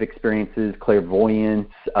type of experiences,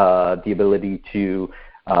 clairvoyance, the ability to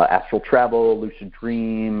astral travel, lucid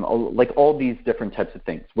dream, like all these different types of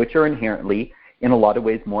things, which are inherently, in a lot of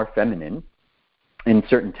ways, more feminine in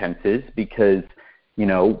certain tenses because, you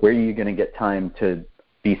know, where are you going to get time to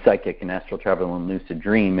be psychic and astral travel and lucid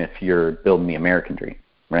dream if you're building the American dream,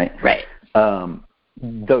 right? Right.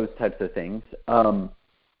 Those types of things.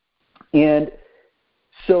 And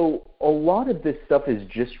so a lot of this stuff is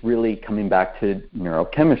just really coming back to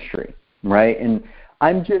neurochemistry, right? And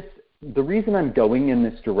the reason I'm going in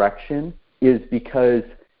this direction is because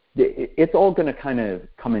it's all going to kind of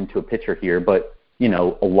come into a picture here, but, you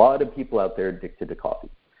know, a lot of people out there are addicted to coffee.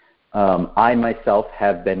 I myself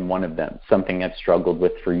have been one of them, something I've struggled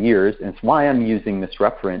with for years, and it's why I'm using this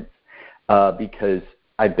reference, because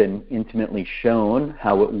I've been intimately shown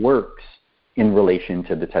how it works in relation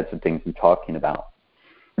to the types of things I'm talking about.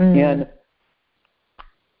 And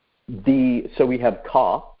so we have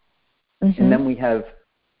ka, and then we have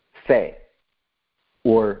fe,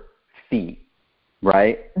 or fee,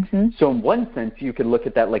 right? So in one sense, you could look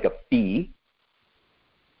at that like a fee,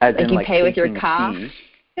 as like in you like pay with your ka.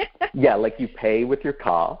 Yeah, like you pay with your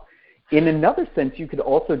ka. In another sense, you could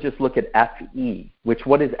also just look at Fe, which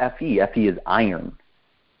what is Fe? Fe is iron,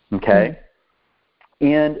 okay?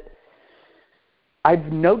 And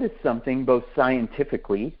I've noticed something both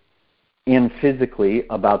scientifically and physically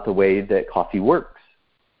about the way that coffee works.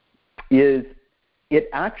 Is it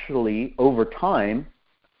actually, over time,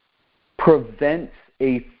 prevents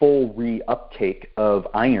a full reuptake of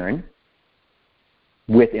iron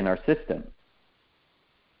within our system.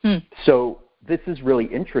 So this is really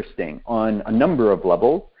interesting on a number of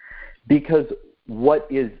levels, because what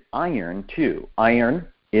is iron too? Iron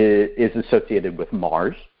is associated with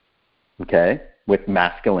Mars, okay, with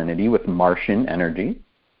masculinity, with Martian energy.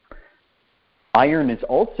 Iron is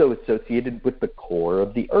also associated with the core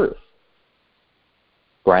of the earth,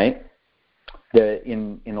 right?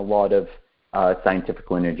 In a lot of scientific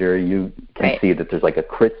literature, you can see that there's like a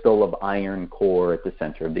crystal of iron core at the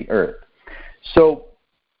center of the earth. So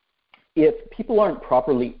if people aren't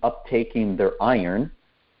properly uptaking their iron,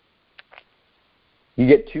 you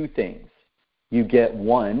get two things. You get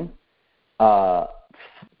one, an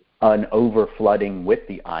overflooding with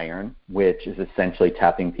the iron, which is essentially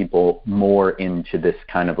tapping people more into this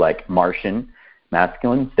kind of like Martian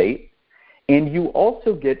masculine state. And you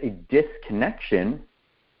also get a disconnection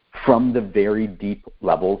from the very deep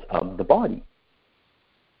levels of the body.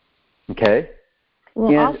 Okay?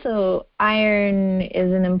 Well, also, iron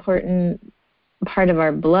is an important part of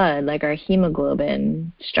our blood, like our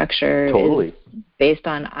hemoglobin structure is based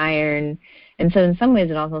on iron. And so in some ways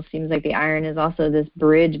it also seems like the iron is also this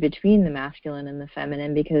bridge between the masculine and the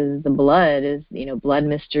feminine, because the blood is, blood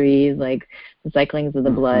mysteries, like the cyclings of the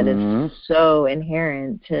blood is so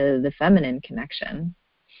inherent to the feminine connection.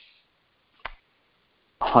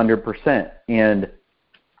 100%. And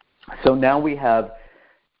so now we have,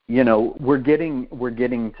 we're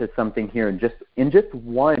getting to something here in just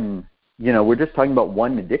one, we're just talking about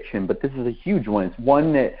one addiction, but this is a huge one. It's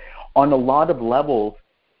one that on a lot of levels,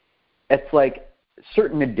 it's like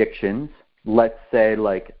certain addictions, let's say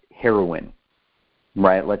like heroin,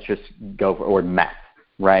 right? Let's just go for, or meth,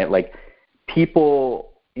 right? Like people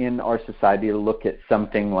in our society look at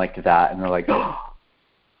something like that and they're like,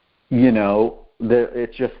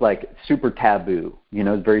 it's just like super taboo,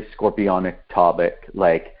 it's very scorpionic topic,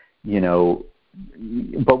 like,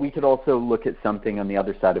 but we could also look at something on the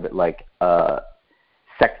other side of it, like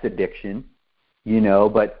sex addiction,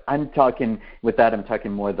 but I'm talking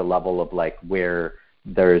more the level of like where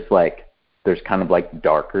there's kind of like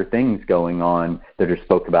darker things going on that are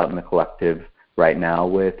spoke about in the collective right now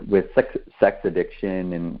with sex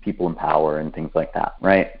addiction and people in power and things like that,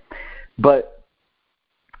 right? But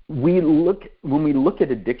when we look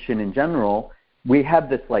at addiction in general, we have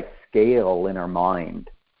this like scale in our mind,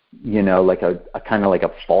 like a kind of like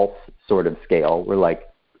a false sort of scale. We're like,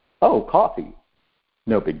 oh, coffee,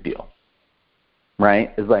 no big deal.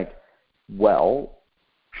 Right? It's like, well,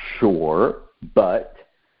 sure, but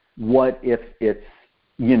what if it's,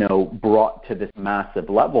 brought to this massive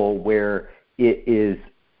level where it is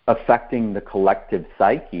affecting the collective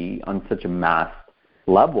psyche on such a mass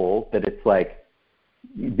level that it's like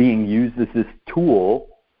being used as this tool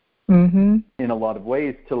in a lot of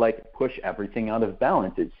ways to like push everything out of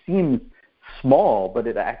balance. It seems small, but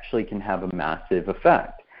it actually can have a massive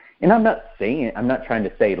effect. And I'm not trying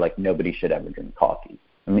to say like nobody should ever drink coffee,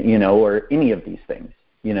 or any of these things.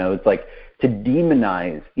 It's like to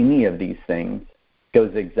demonize any of these things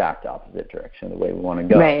goes the exact opposite direction of the way we want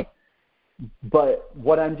to go. Right. But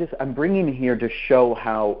what I'm bringing here to show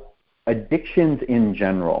how addictions in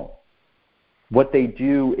general, what they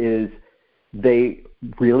do is they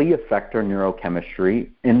really affect our neurochemistry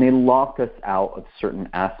and they lock us out of certain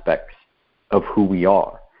aspects of who we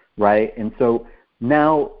are, right? And so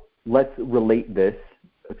now let's relate this.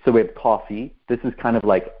 So we have coffee. This is kind of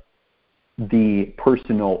like the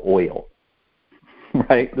personal oil,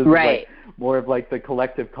 right? This is like more of like the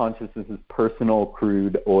collective consciousness is personal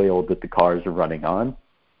crude oil that the cars are running on.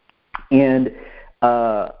 And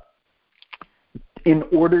in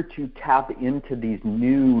order to tap into these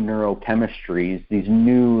new neurochemistries, these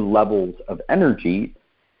new levels of energy,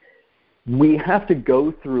 we have to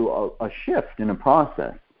go through a shift in a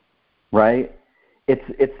process, right?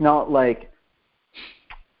 It's not like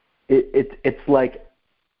it's like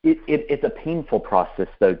it's a painful process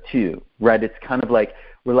though too, right? It's kind of like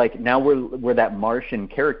we're that Martian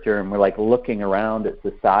character and we're like looking around at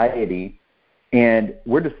society and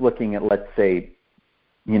we're just looking at, let's say,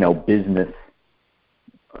 business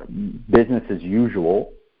as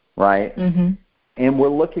usual, right? Mm-hmm. And we're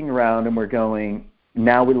looking around and we're going,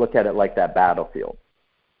 now we look at it like that battlefield,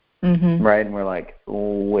 right? And we're like,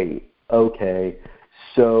 oh, wait, okay,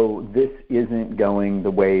 so this isn't going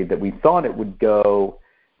the way that we thought it would go.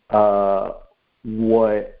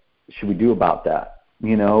 What should we do about that?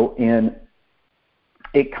 And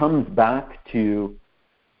it comes back to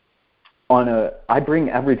I bring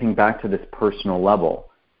everything back to this personal level.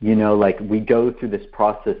 You know, like we go through this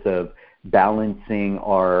process of balancing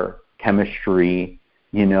our chemistry,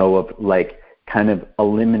 you know, of like kind of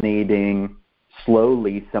eliminating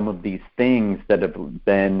slowly some of these things that have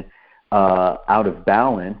been out of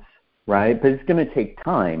balance, right? But it's going to take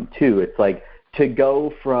time too. It's like to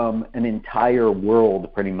go from an entire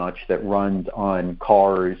world pretty much that runs on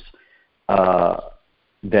cars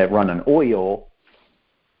that run on oil.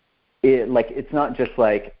 It's not just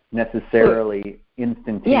like necessarily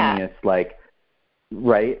instantaneous, like,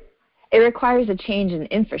 right? It requires a change in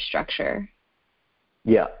infrastructure.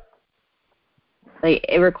 Yeah. Like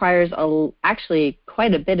it requires actually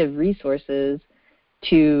quite a bit of resources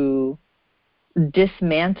to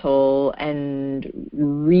dismantle and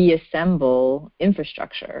reassemble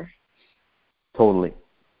infrastructure. Totally.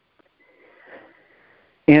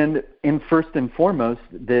 And first and foremost,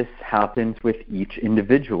 this happens with each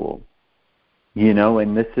individual. You know,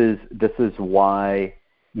 and this is why,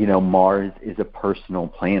 you know, Mars is a personal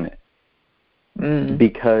planet.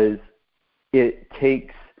 Because it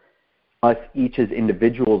takes us each as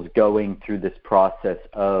individuals going through this process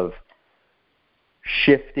of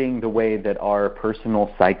shifting the way that our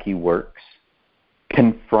personal psyche works,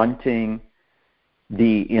 confronting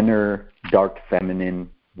the inner dark feminine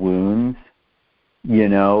wounds, you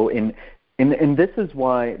know, and this is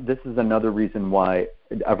another reason why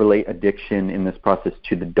I relate addiction in this process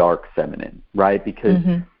to the dark feminine, right? Because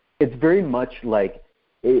it's very much like,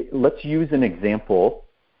 let's use an example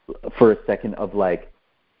for a second of like,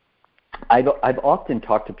 I've often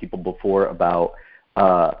talked to people before about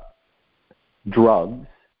drugs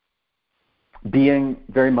being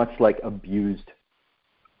very much like an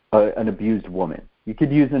abused woman. You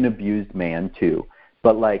could use an abused man too,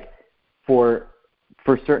 but like for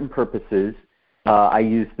certain purposes, I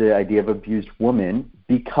use the idea of abused woman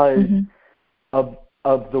because of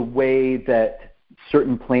the way that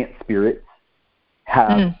certain plant spirits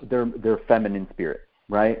have their feminine spirits,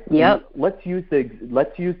 right? Yep. And let's use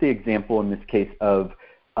the example in this case of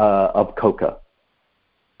coca,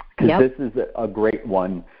 because this is a great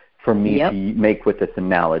one for me to make with this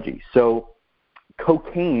analogy. So,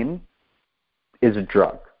 cocaine is a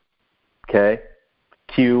drug. Okay.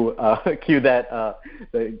 Cue that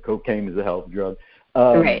cocaine is a health drug.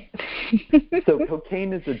 Right. So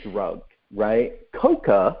cocaine is a drug, right?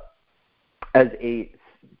 Coca is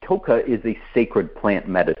a sacred plant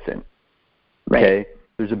medicine. Okay? Right.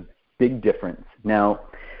 There's a big difference. Now,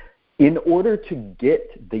 in order to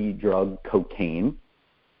get the drug cocaine,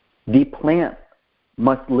 the plant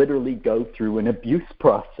must literally go through an abuse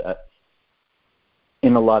process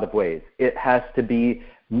in a lot of ways. It has to be,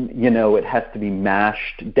 it has to be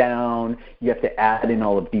mashed down. You have to add in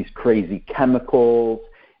all of these crazy chemicals.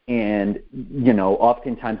 And,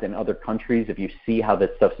 oftentimes in other countries, if you see how this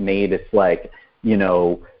stuff's made, it's like,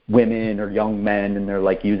 women or young men, and they're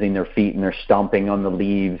like using their feet and they're stomping on the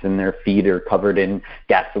leaves, and their feet are covered in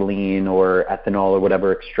gasoline or ethanol or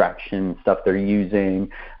whatever extraction stuff they're using,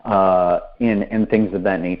 and things of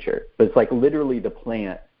that nature. But it's like literally the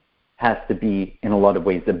plant has to be, in a lot of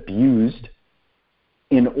ways, abused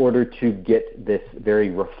in order to get this very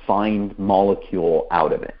refined molecule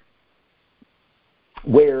out of it.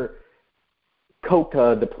 Where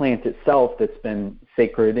coca, the plant itself that's been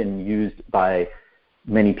sacred and used by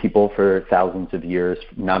many people for thousands of years,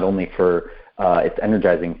 not only for its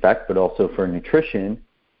energizing effect, but also for nutrition,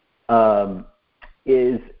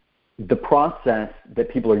 is the process that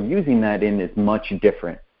people are using that in is much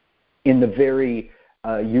different. In the very,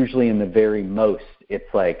 usually in the very most,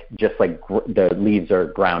 it's like just like the leaves are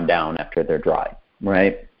ground down after they're dry,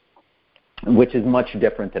 right? Which is much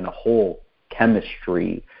different than a whole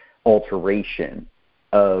chemistry alteration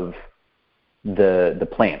of the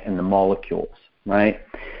plant and the molecules, right?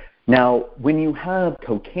 Now, when you have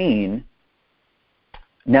cocaine,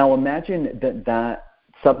 now imagine that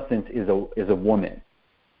substance is a woman,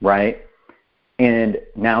 right? And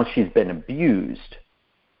now she's been abused.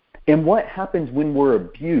 And what happens when we're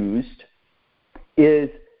abused is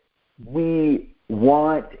we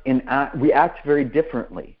act very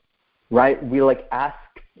differently, right? We ask,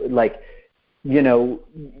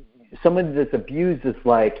 someone that's abused is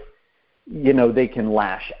like, they can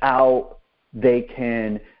lash out. They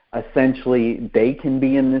can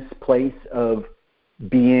be in this place of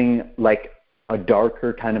being like a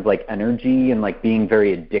darker kind of like energy and like being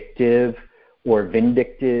very addictive or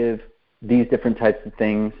vindictive, these different types of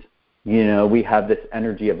things. We have this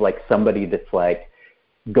energy of like somebody that's like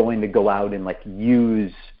going to go out and like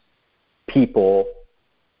use people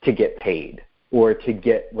to get paid or to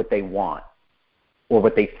get what they want, or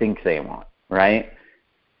what they think they want, right?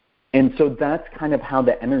 And so that's kind of how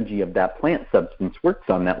the energy of that plant substance works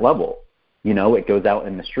on that level. You know, it goes out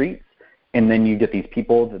in the streets, and then you get these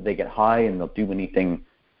people that they get high and they'll do anything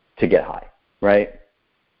to get high, right?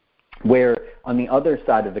 Where on the other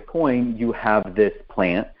side of the coin, you have this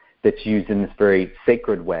plant that's used in this very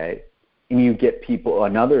sacred way, and you get people,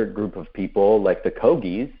 another group of people like the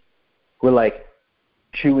Kogis, who are like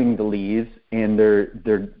chewing the leaves, and their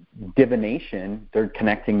divination, they're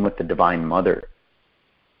connecting with the Divine Mother,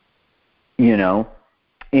 you know?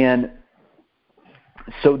 And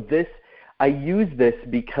so this, I use this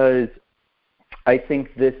because I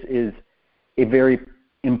think this is a very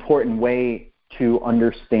important way to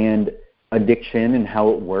understand addiction and how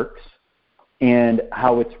it works, and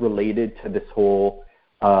how it's related to this whole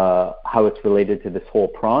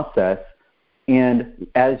process. And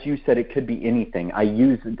as you said, it could be anything. I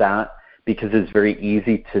use that because it's very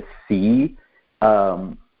easy to see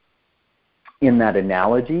in that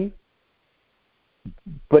analogy.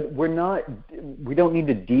 But we don't need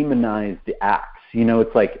to demonize the acts. You know,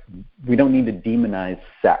 it's like we don't need to demonize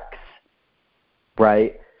sex,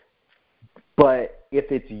 right? But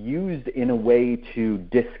if it's used in a way to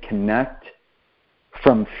disconnect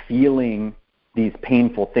from feeling these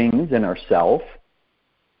painful things in ourselves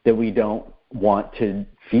that we don't want to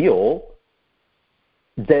feel,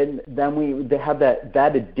 then they have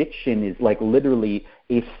that addiction is like literally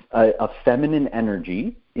a feminine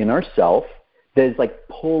energy in ourself that is like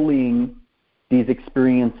pulling these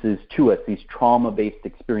experiences to us, these trauma-based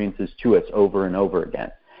experiences to us over and over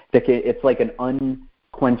again. It's like an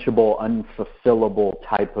unquenchable, unfulfillable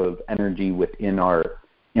type of energy within our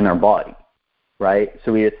body, right?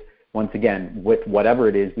 So it's, once again, with whatever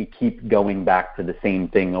it is, we keep going back to the same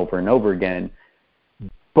thing over and over again.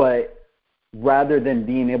 But rather than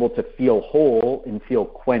being able to feel whole and feel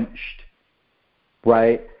quenched,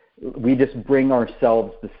 right, we just bring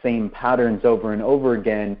ourselves the same patterns over and over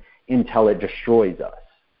again until it destroys us,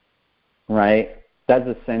 right? That's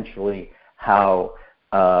essentially how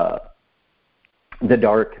the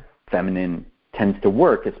dark feminine tends to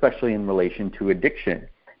work, especially in relation to addiction.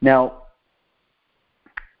 Now,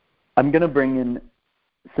 I'm going to bring in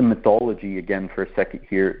some mythology again for a second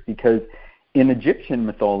here, because in Egyptian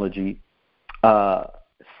mythology,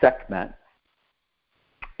 Sekhmet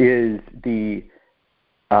is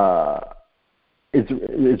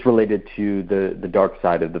related to the dark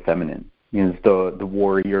side of the feminine. Is the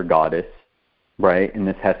warrior goddess, right? And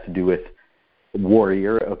this has to do with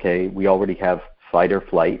warrior. Okay, we already have fight or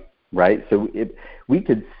flight, right? So we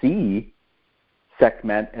could see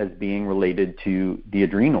Sekhmet as being related to the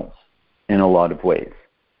adrenals in a lot of ways,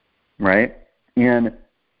 right? And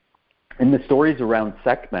in the stories around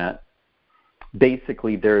Sekhmet,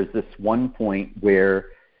 basically there's this one point where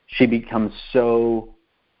she becomes so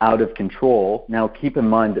out of control. Now keep in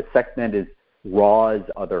mind that Sekhmet is Ra's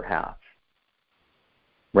other half,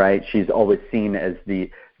 right? She's always seen as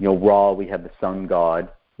Ra, we have the sun god,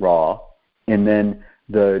 Ra, and then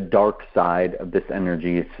the dark side of this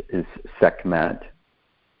energy is Sekhmet.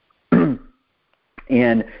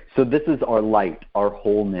 And so this is our light, our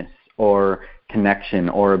wholeness, our connection,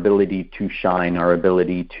 our ability to shine, our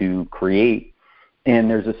ability to create. And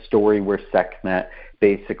there's a story where Sekhmet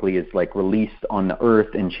basically is like released on the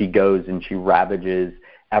earth, and she goes and she ravages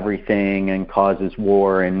everything and causes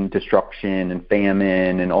war and destruction and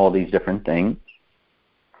famine and all these different things.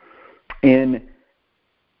 And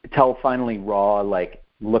until finally Ra like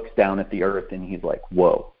looks down at the earth and he's like,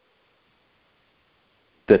 whoa,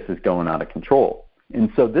 this is going out of control. And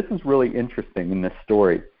so this is really interesting in this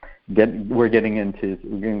story. We're going to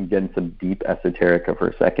get into some deep esoterica for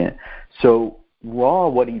a second. So Ra,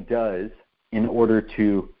 what he does in order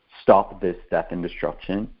to stop this death and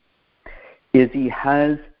destruction is he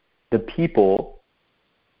has the people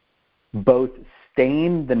both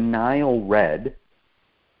stain the Nile red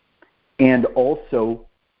and also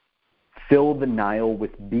fill the Nile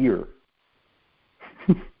with beer.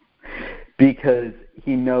 Because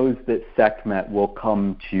he knows that Sekhmet will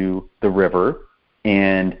come to the river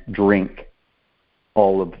and drink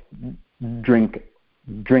the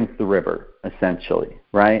river, essentially,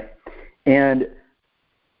 right? And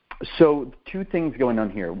so two things going on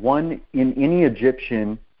here. One, in any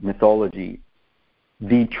Egyptian mythology,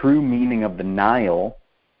 the true meaning of the Nile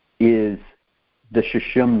is the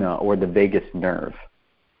Sushumna, or the vagus nerve.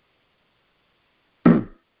 So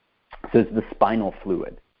it's the spinal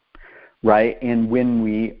fluid, right? And when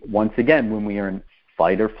we are in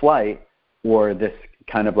fight or flight, or this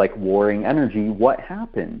kind of like warring energy, what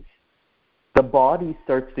happens? The body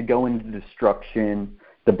starts to go into destruction,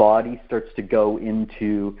 the body starts to go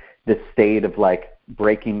into the state of like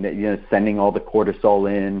breaking the, sending all the cortisol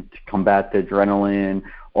in to combat the adrenaline.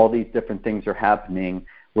 All these different things are happening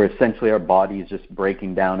where essentially our body is just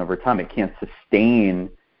breaking down over time. It can't sustain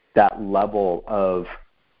that level of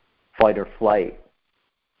fight or flight,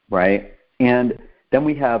 right? And then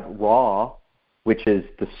we have Ra, which is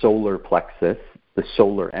the solar plexus, the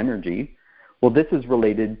solar energy. Well, this is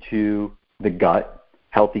related to the gut,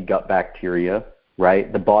 healthy gut bacteria,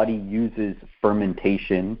 right? The body uses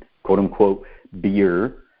fermentation, quote unquote,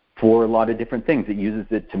 beer for a lot of different things. It uses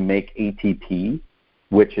it to make ATP,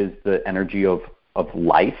 which is the energy of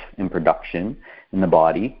life and production in the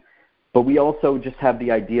body. But we also just have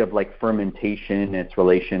the idea of like fermentation, its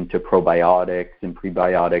relation to probiotics and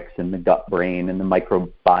prebiotics and the gut brain and the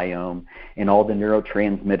microbiome, and all the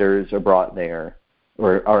neurotransmitters are brought there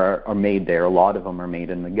or are made there. A lot of them are made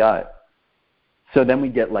in the gut. So then we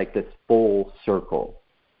get like this full circle,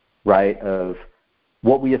 right, of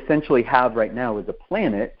what we essentially have right now is a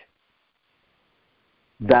planet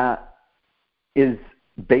that is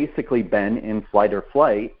basically been in flight or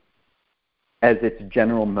flight as its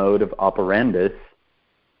general mode of operandus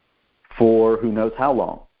for who knows how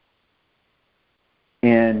long.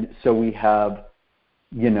 And so we have,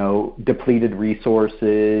 depleted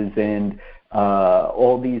resources and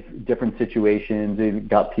all these different situations. We've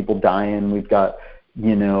got people dying. We've got,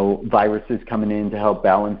 viruses coming in to help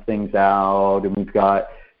balance things out. And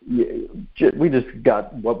we just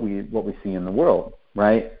got what we see in the world,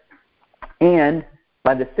 right? And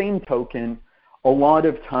by the same token, a lot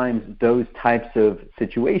of times those types of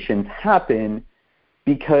situations happen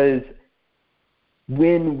because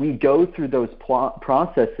when we go through those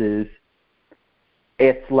processes,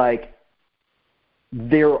 it's like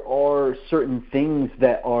there are certain things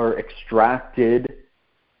that are extracted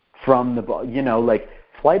from the body, like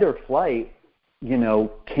flight or flight,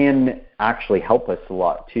 can actually help us a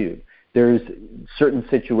lot too. There's certain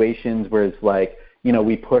situations where it's like,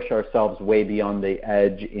 we push ourselves way beyond the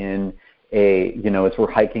edge in as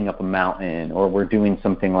we're hiking up a mountain or we're doing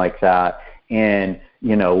something like that. And,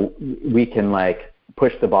 we can like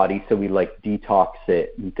push the body so we like detox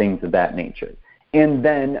it and things of that nature. And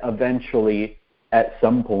then eventually at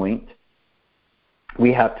some point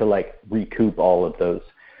we have to like recoup all of those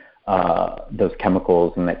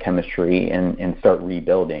chemicals and that chemistry and start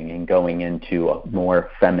rebuilding and going into a more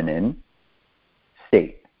feminine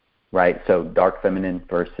state. Right, so dark feminine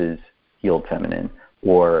versus healed feminine,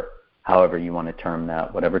 or however you want to term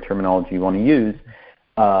that, whatever terminology you want to use,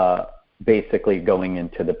 basically going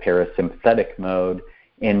into the parasympathetic mode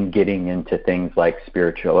and getting into things like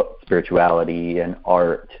spirituality and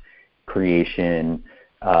art, creation,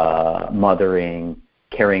 mothering,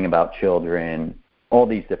 caring about children, all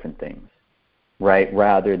these different things, right?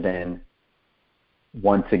 Rather than,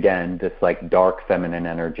 once again, this like dark feminine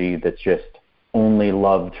energy that's just only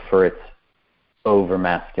loved for its over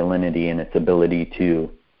masculinity and its ability to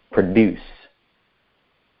produce.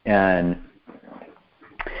 And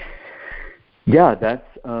yeah, that's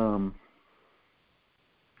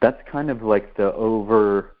kind of like the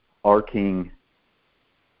overarching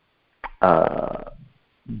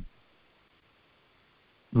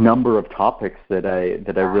number of topics that I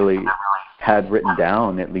really had written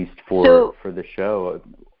down, at least for the show.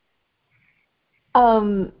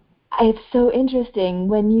 It's so interesting.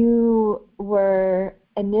 When you were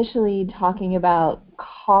initially talking about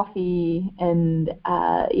coffee and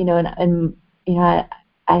I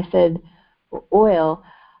said oil,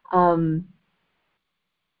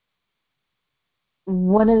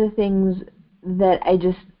 one of the things that I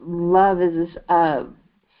just love is this, and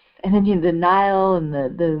then the Nile and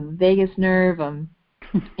the vagus nerve,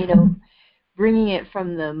 bringing it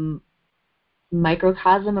from the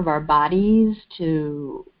microcosm of our bodies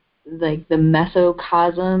to like the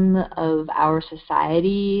mesocosm of our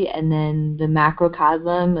society, and then the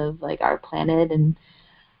macrocosm of like our planet, and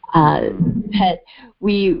that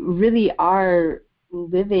we really are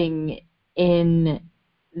living in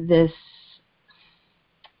this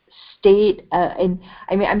state. And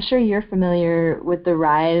I mean, I'm sure you're familiar with the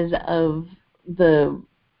rise of the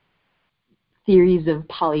theories of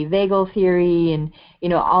polyvagal theory and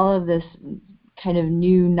all of this kind of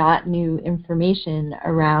not new information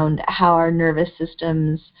around how our nervous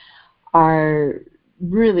systems are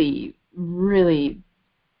really, really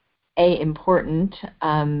important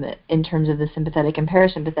in terms of the sympathetic and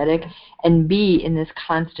parasympathetic, and B, in this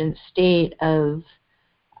constant state of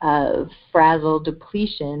frazzle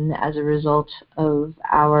depletion as a result of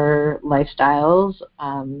our lifestyles.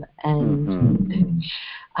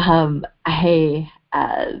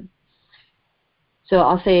 So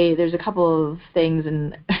I'll say there's a couple of things,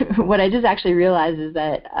 and what I just actually realized is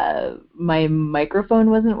that my microphone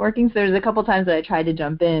wasn't working. So there's a couple times that I tried to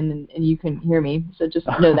jump in, and you couldn't hear me. So just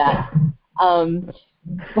know that.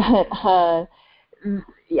 But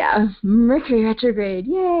yeah, Mercury retrograde,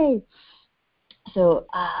 yay! So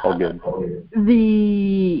all good.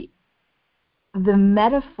 The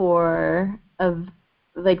metaphor of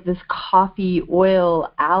like this coffee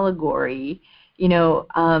oil allegory,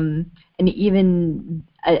 and even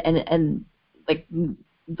and like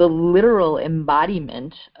the literal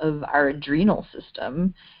embodiment of our adrenal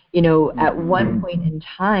system, at one point in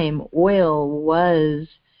time, oil was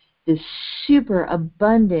this super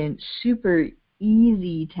abundant, super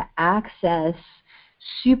easy to access,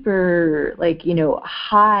 super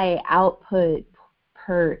high output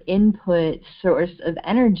per input source of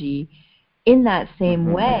energy. In that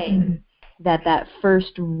same way that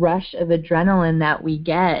first rush of adrenaline that we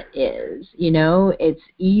get is, it's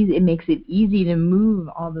easy. It makes it easy to move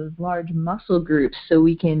all those large muscle groups so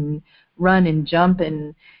we can run and jump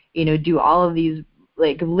and, do all of these,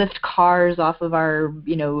 like, lift cars off of our,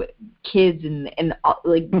 kids and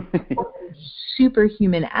like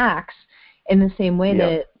superhuman acts in the same way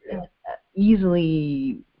that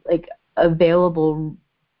easily, like, available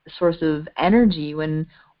source of energy when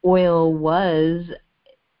oil was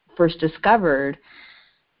first discovered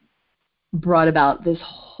brought about this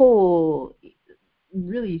whole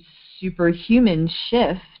really superhuman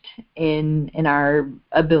shift in our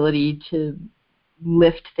ability to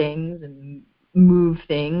lift things and move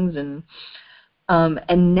things, and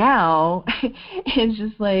now it's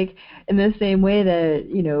just like in the same way that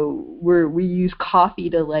we use coffee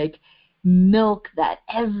to like milk that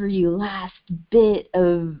every last bit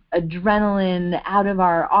of adrenaline out of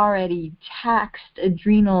our already taxed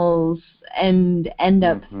adrenals and end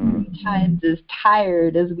up 3 times as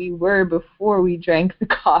tired as we were before we drank the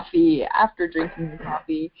coffee, after drinking the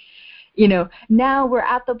coffee. Now we're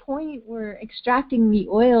at the point where extracting the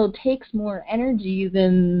oil takes more energy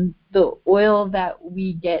than the oil that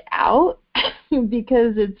we get out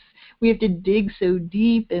because we have to dig so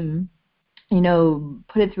deep and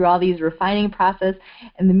put it through all these refining process,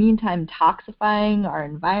 in the meantime toxifying our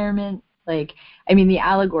environment. Like, I mean, the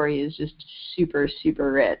allegory is just super,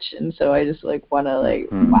 super rich, and so I just want to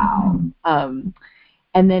wow.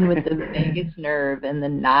 And then with the vagus nerve and the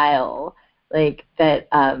Nile, like that,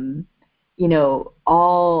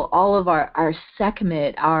 all of our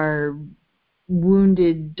Sekhmet, our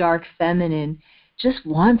wounded dark feminine, just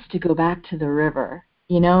wants to go back to the river.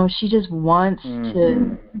 She just wants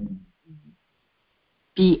to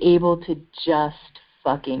be able to just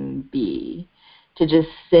fucking be, to just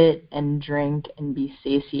sit and drink and be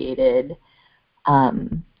satiated.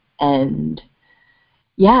 And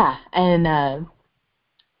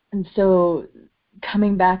so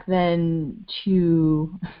coming back then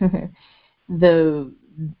to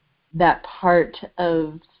that part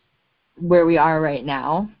of where we are right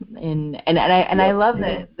now, and I love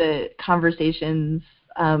that the conversations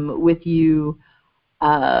with you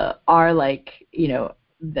are like,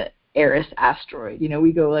 the Eris asteroid.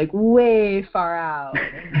 We go like way far out.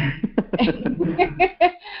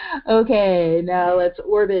 Okay, now let's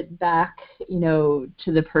orbit back, to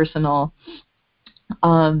the personal.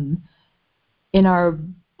 In our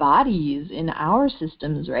bodies, in our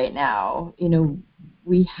systems right now,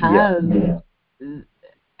 we have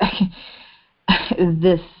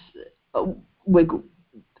this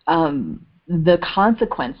the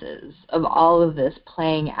consequences of all of this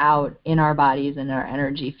playing out in our bodies and our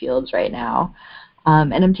energy fields right now.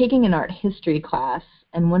 And I'm taking an art history class,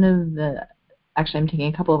 and I'm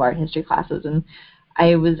taking a couple of art history classes, and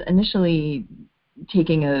I was initially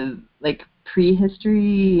taking a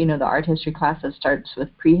prehistory, the art history class that starts with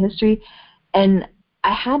prehistory, and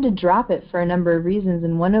I had to drop it for a number of reasons,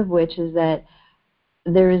 and one of which is that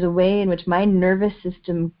there is a way in which my nervous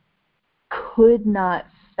system could not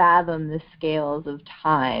fathom the scales of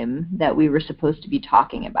time that we were supposed to be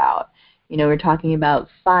talking about. We're talking about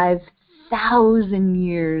 5,000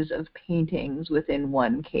 years of paintings within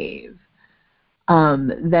one cave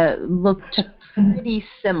that looked pretty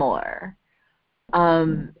similar.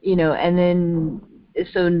 And then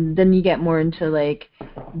you get more into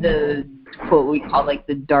the quote we call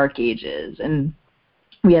the Dark Ages, and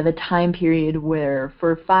we have a time period where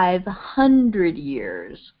for 500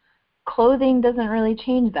 years clothing doesn't really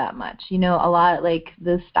change that much. A lot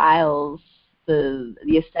the styles, the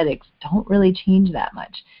aesthetics don't really change that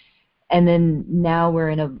much. And then now we're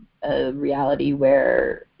in a reality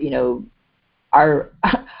where, our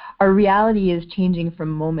reality is changing from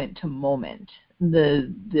moment to moment.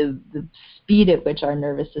 the speed at which our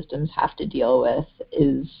nervous systems have to deal with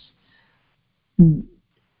is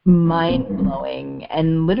mind-blowing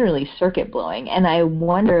and literally circuit-blowing. And I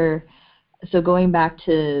wonder, so going back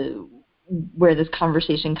to where this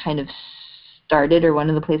conversation kind of started, or one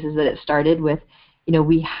of the places that it started with,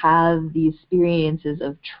 we have these experiences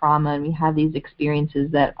of trauma, and we have these experiences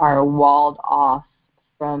that are walled off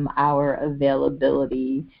from our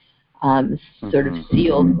availability, sort of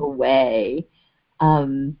sealed away.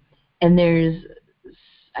 And there's,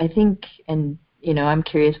 I think, and I'm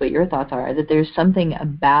curious what your thoughts are, that there's something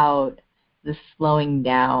about the slowing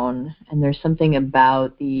down, and there's something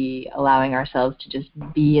about the allowing ourselves to just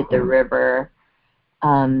be at the river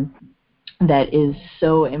that is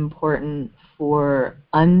so important for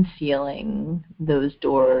unsealing those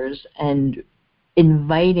doors and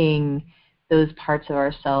inviting those parts of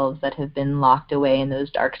ourselves that have been locked away in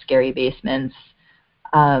those dark, scary basements,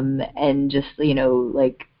 and just,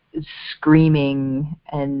 like screaming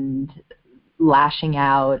and lashing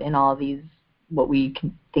out in all these, what we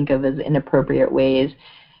can think of as inappropriate ways,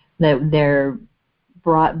 that they're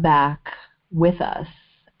brought back with us,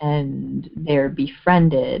 and they're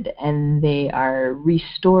befriended, and they are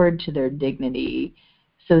restored to their dignity,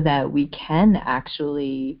 so that we can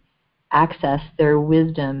actually access their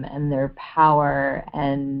wisdom and their power,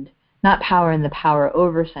 and not power in the power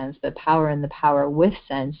over sense, but power in the power with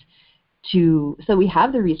sense, so we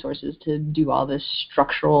have the resources to do all this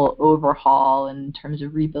structural overhaul in terms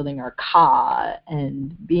of rebuilding our ka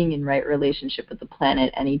and being in right relationship with the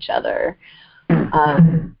planet and each other.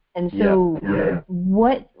 And so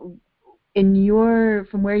what,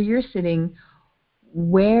 from where you're sitting,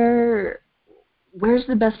 where's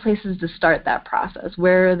the best places to start that process?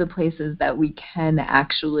 Where are the places that we can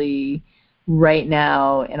actually, right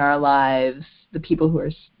now in our lives, the people who are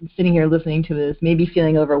sitting here listening to this, maybe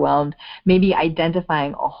feeling overwhelmed, maybe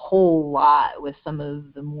identifying a whole lot with some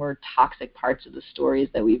of the more toxic parts of the stories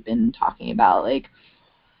that we've been talking about, like,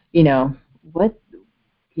 how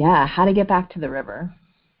to get back to the river?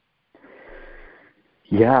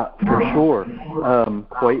 Yeah, for sure.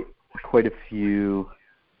 Quite a few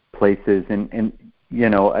places, and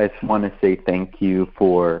I just want to say thank you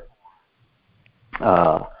for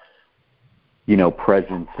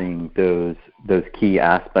presencing those key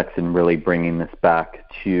aspects and really bringing this back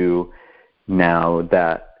to now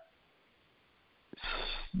that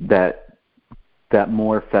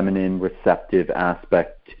more feminine, receptive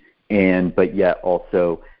aspect, but yet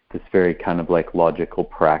also this very kind of like logical,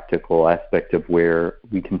 practical aspect of where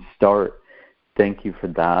we can start. Thank you for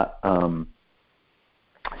that.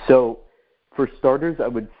 So for starters, I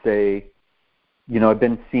would say, I've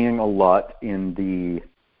been seeing a lot in the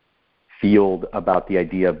field about the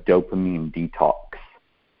idea of dopamine detox.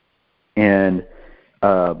 And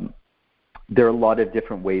there are a lot of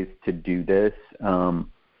different ways to do this,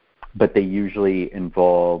 but they usually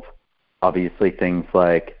involve, obviously, things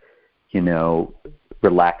like,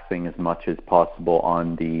 relaxing as much as possible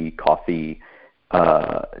on the coffee,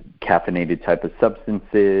 caffeinated type of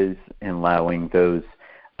substances, and allowing those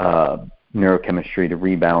neurochemistry to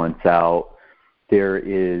rebalance out. There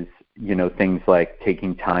is, things like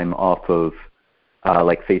taking time off of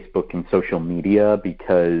like Facebook and social media,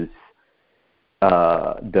 because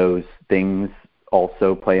those things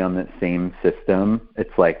also play on that same system.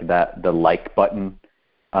 It's like the like button,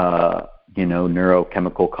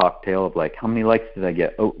 neurochemical cocktail of like, how many likes did I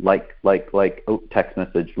get? Oh, like, oh, text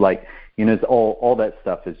message, like, it's all that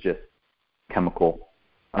stuff is just chemical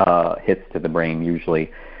hits to the brain usually.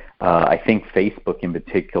 I think Facebook in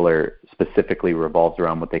particular specifically revolves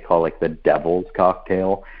around what they call like the devil's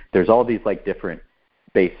cocktail. There's all these like different,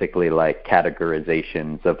 basically like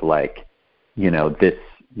categorizations of like, this,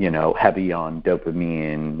 heavy on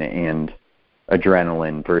dopamine and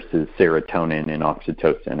adrenaline versus serotonin and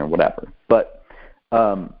oxytocin or whatever. But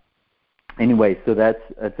anyway, so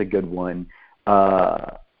that's a good one.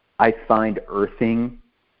 I find earthing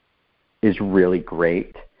is really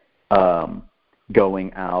great.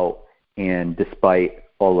 Going out, and despite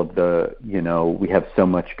all of the, we have so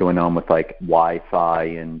much going on with like Wi-Fi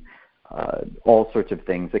and all sorts of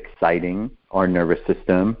things exciting our nervous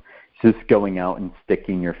system. Just going out and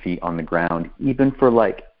sticking your feet on the ground, even for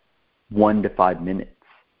like 1 to 5 minutes,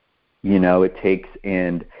 it takes,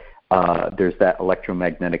 and there's that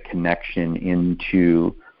electromagnetic connection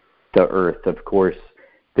into the earth. Of course,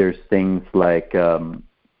 there's things like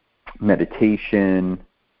meditation,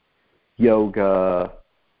 yoga,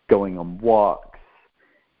 going on walks,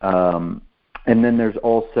 and then there's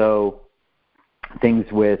also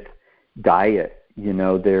things with diet.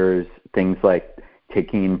 There's things like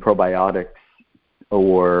taking probiotics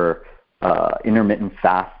or intermittent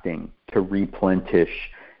fasting to replenish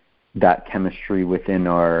that chemistry within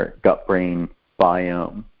our gut-brain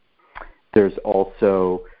biome. There's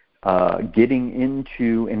also getting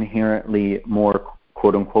into inherently more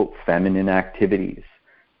quote-unquote feminine activities,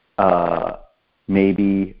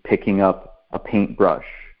 maybe picking up a paintbrush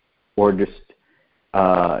or just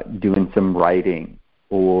doing some writing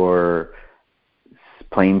or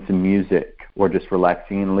playing some music or just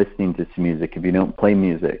relaxing and listening to some music if you don't play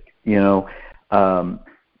music,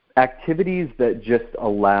 activities that just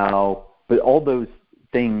allow, but all those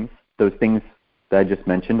things that I just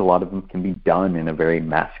mentioned, a lot of them can be done in a very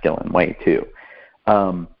masculine way too.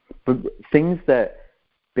 But things that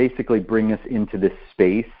basically bring us into this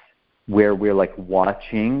space where we're like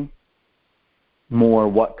watching more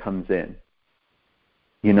what comes in,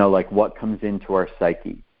 like what comes into our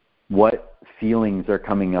psyche, what feelings are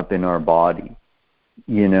coming up in our body,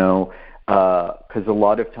 because a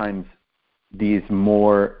lot of times these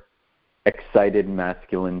more excited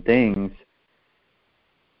masculine things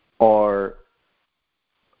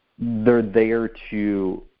they're there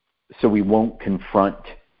so we won't confront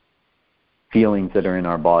feelings that are in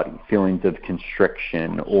our body, feelings of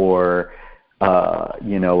constriction or,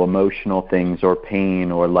 emotional things or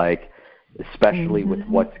pain or especially with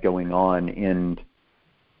what's going on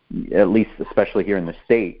at least especially here in the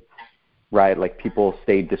States, right? Like people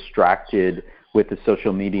stay distracted with the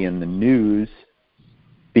social media and the news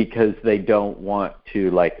because they don't want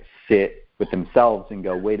to sit with themselves and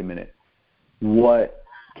go, wait a minute, what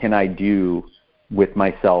can I do with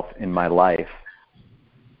myself in my life,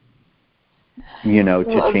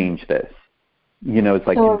 to change this? It's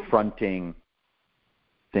confronting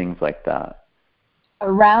things like that.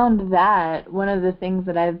 Around that, one of the things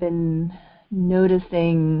that I've been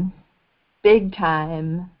noticing big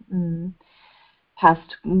time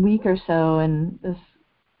past week or so, and this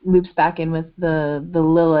loops back in with the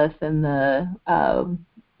Lilith and the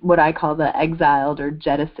what I call the exiled or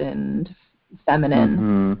jettisoned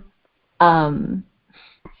feminine.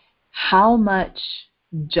 How much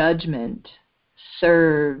judgment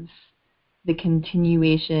serves the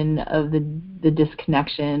continuation of the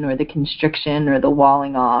disconnection or the constriction or the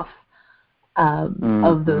walling off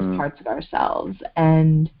of those parts of ourselves.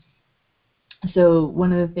 And so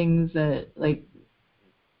one of the things that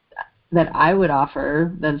I would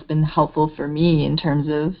offer that's been helpful for me in terms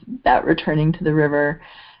of that returning to the river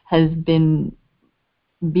has been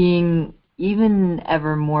being even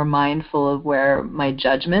ever more mindful of where my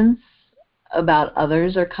judgments about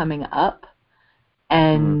others are coming up.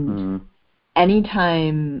 And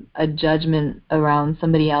anytime a judgment around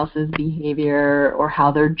somebody else's behavior or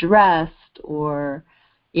how they're dressed or,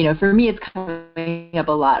 for me it's coming up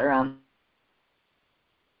a lot around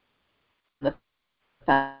the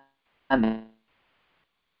feminine,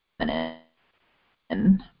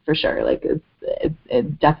 for sure. It's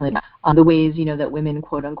definitely the ways, that women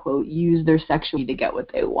quote unquote use their sexuality to get what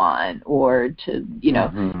they want or to,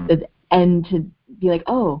 and to be like,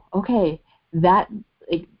 oh, okay, that's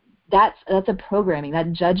a programming.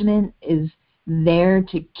 That judgment is there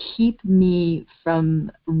to keep me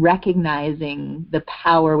from recognizing the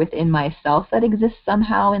power within myself that exists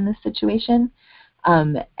somehow in this situation,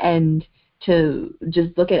 and to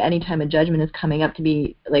just look at any time a judgment is coming up to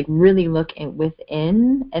be really look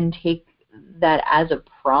within and take that as a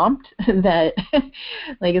prompt that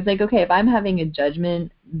it's okay, if I'm having a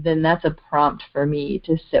judgment, then that's a prompt for me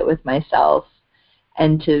to sit with myself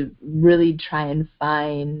and to really try and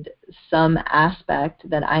find some aspect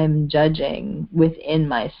that I am judging within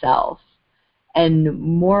myself. And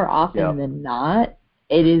more often than not,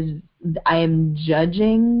 I am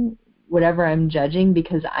judging whatever I'm judging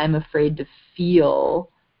because I'm afraid to feel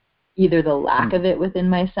either the lack of it within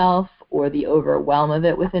myself or the overwhelm of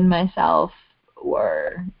it within myself,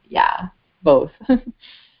 or both.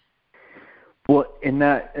 Well, and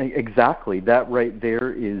that exactly, that right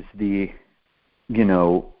there is the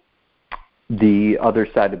other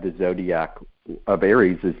side of the zodiac of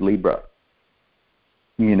Aries is Libra,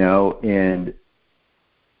 and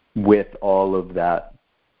with all of that,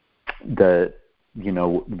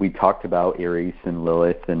 we talked about Aries and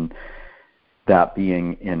Lilith and that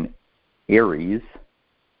being in Aries.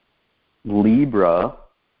 Libra,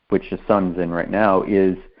 which the sun's in right now,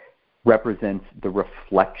 represents the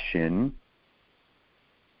reflection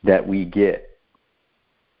that we get,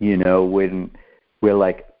 when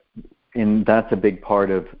we're and that's a big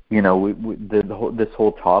part of, this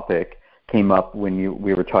whole topic came up when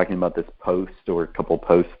we were talking about this post or a couple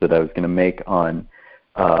posts that I was going to make on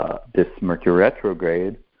this Mercury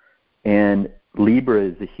retrograde, and Libra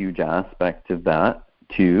is a huge aspect of that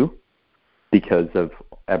too, because of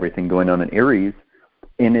everything going on in Aries.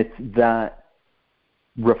 And it's that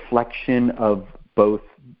reflection of both.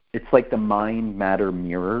 It's like the mind-matter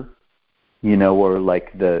mirror, or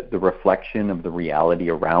like the reflection of the reality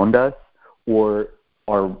around us, or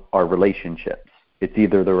our relationships. It's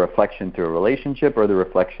either the reflection through a relationship or the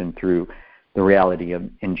reflection through the reality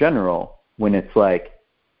in general. When it's like,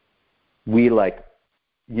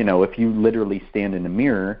 if you literally stand in a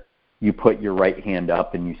mirror, you put your right hand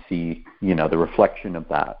up and you see, the reflection of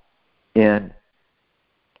that. And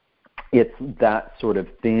it's that sort of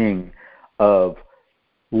thing of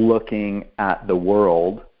looking at the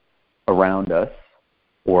world around us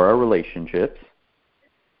or our relationships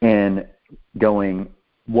and going,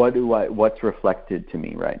 what's reflected to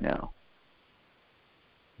me right now?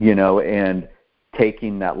 And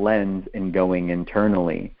taking that lens and going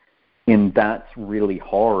internally. And that's really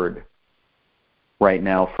hard right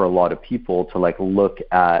now for a lot of people to look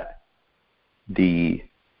at the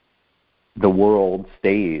world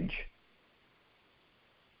stage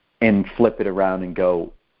and flip it around and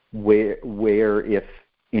go, where if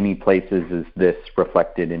any places is this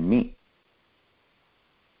reflected in me?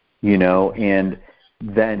 And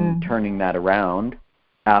then turning that around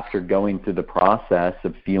after going through the process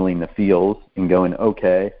of feeling the feels and going,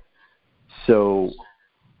 okay, so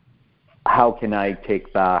how can I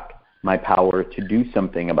take back my power to do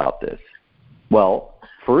something about this? Well,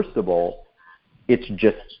 first of all, it's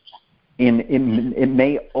just, it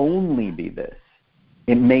may only be this.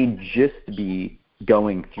 It may just be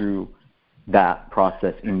going through that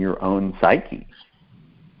process in your own psyche.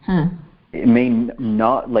 It may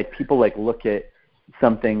not, people look at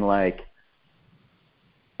something like,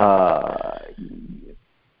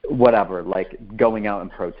 going out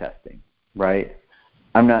and protesting, right?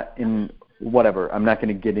 I'm not going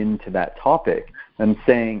to get into that topic. I'm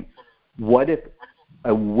saying, what if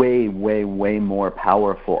a way, way, way more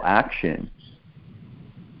powerful action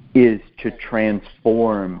is to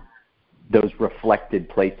transform those reflected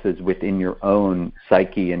places within your own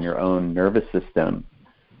psyche and your own nervous system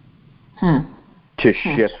to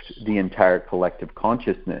shift the entire collective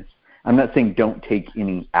consciousness? I'm not saying don't take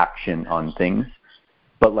any action on things,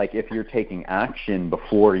 but if you're taking action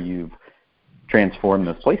before you've transformed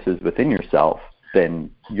those places within yourself, then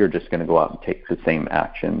you're just going to go out and take the same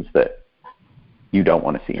actions that you don't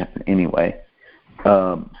want to see happen anyway.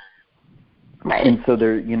 Right. And so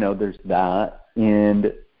there's that.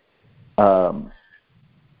 And,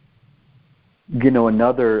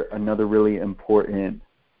 another really important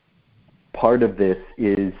part of this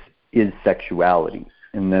is sexuality.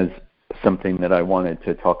 And that's something that I wanted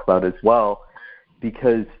to talk about as well,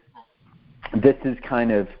 because this is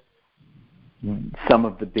kind of some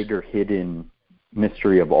of the bigger hidden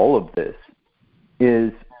mystery of all of this,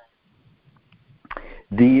 is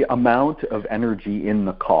the amount of energy in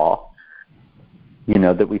the Ka,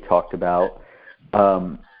 that we talked about,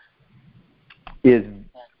 is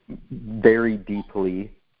very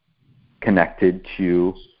deeply connected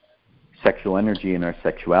to sexual energy and our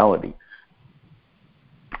sexuality.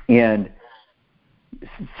 And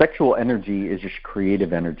sexual energy is just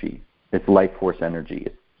creative energy. It's life force energy.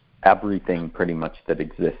 It's everything pretty much that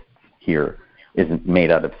exists here isn't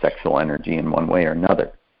made out of sexual energy in one way or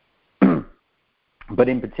another. But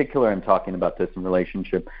in particular, I'm talking about this in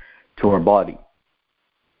relationship to our body.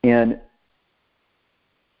 And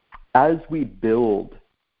as we build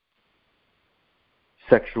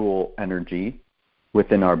sexual energy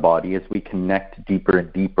within our body, as we connect deeper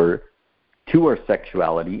and deeper to our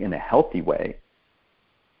sexuality in a healthy way,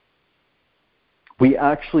 we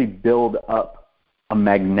actually build up a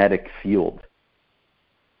magnetic field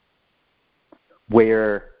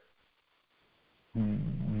where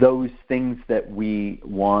those things that we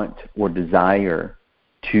want or desire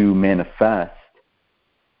to manifest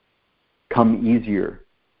come easier,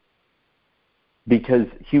 because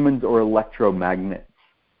humans are electromagnets.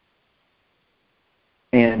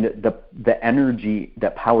 And the energy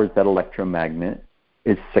that powers that electromagnet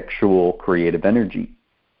is sexual creative energy.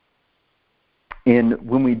 And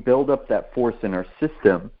when we build up that force in our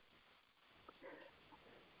system,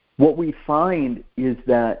 what we find is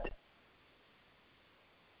that,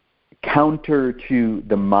 counter to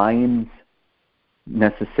the mind's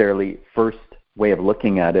necessarily first way of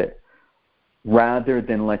looking at it, rather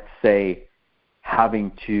than, let's say,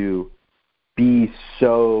 having to be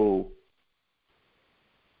so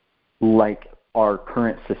like our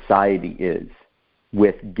current society is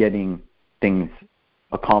with getting things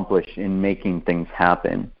accomplished and making things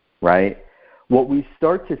happen, right? What we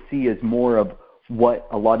start to see is more of what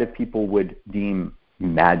a lot of people would deem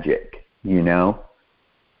magic,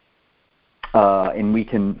 And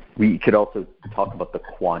we could also talk about the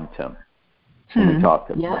quantum when we talk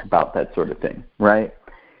about that sort of thing, right?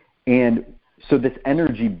 And so this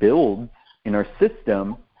energy builds in our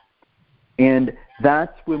system, and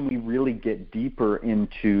that's when we really get deeper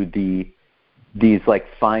into these like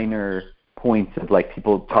finer points of like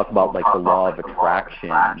people talk about like the law of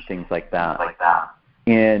attraction and things like that.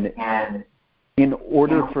 And in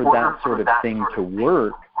order for that sort of thing to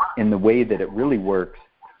work in the way that it really works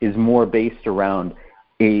is more based around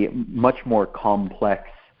a much more complex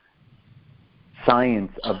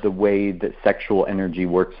science of the way that sexual energy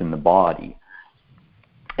works in the body.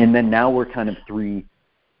 And then now we're kind of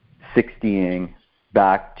 360ing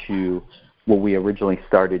back to what we originally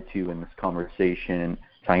started to in this conversation,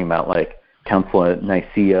 talking about like Council of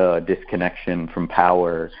Nicaea, disconnection from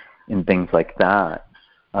power, and things like that,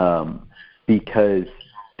 because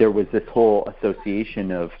there was this whole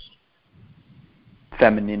association of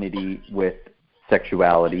femininity with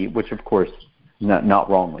sexuality, which of course not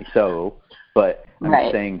wrongly so, but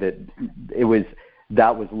I'm saying that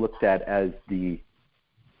that was looked at as the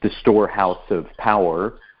storehouse of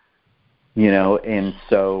power, and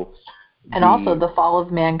so also the fall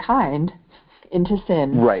of mankind into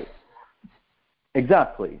sin. Right.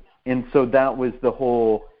 Exactly. And so that was the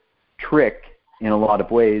whole trick in a lot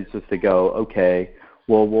of ways, was to go, okay,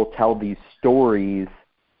 well, we'll tell these stories,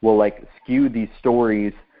 we'll like skew these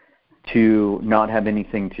stories to not have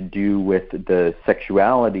anything to do with the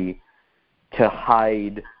sexuality, to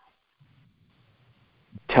hide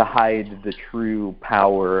the true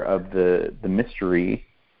power of the mystery,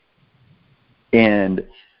 and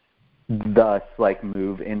thus like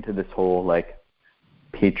move into this whole like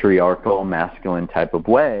patriarchal masculine type of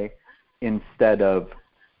way, instead of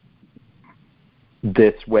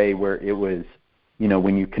this way where it was,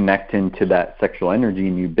 when you connect into that sexual energy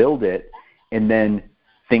and you build it, and then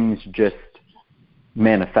things just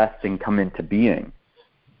manifest and come into being,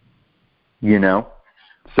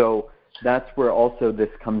 So that's where also this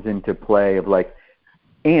comes into play of like,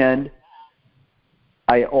 and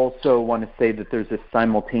I also want to say that there's this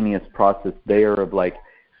simultaneous process there of like,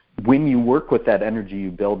 when you work with that energy,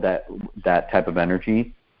 you build that type of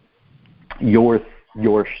energy, your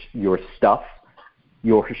stuff,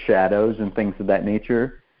 your shadows and things of that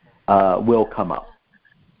nature will come up.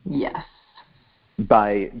 Yes.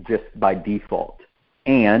 By default.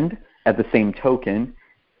 And at the same token,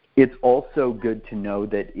 it's also good to know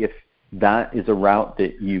that if that is a route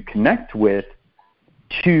that you connect with,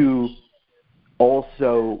 to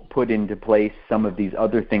also put into place some of these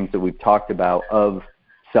other things that we've talked about of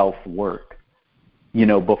self-work,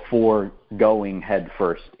 before going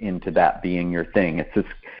headfirst into that being your thing. It's this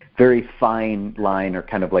very fine line, or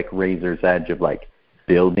kind of like razor's edge, of like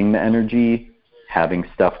building the energy, having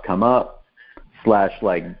stuff come up, /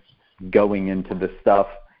 like going into the stuff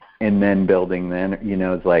and then building the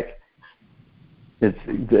it's like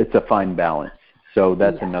it's a fine balance. So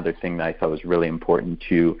that's another thing that I thought was really important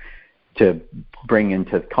to bring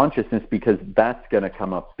into consciousness, because that's going to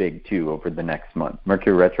come up big too over the next month.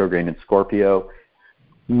 Mercury retrograde in Scorpio,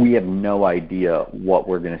 we have no idea what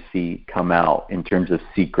we're going to see come out in terms of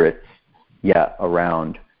secrets yet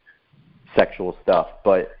around sexual stuff,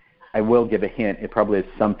 but I will give a hint. It probably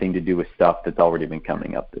has something to do with stuff that's already been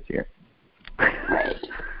coming up this year. Right.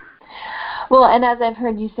 Well, and as I've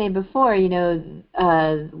heard you say before,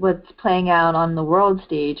 what's playing out on the world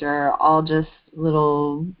stage are all just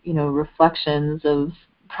little, reflections of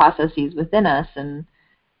processes within us. And,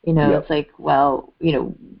 It's like, well,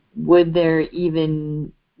 would there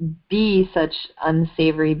even be such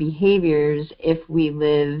unsavory behaviors if we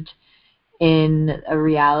lived in a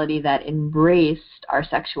reality that embraced our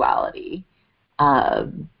sexuality?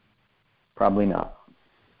 Probably not.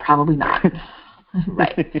 Probably not.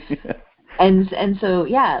 Right. And so,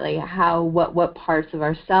 like what parts of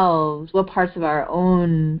ourselves, what parts of our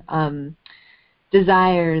own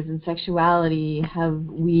desires and sexuality have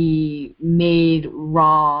we made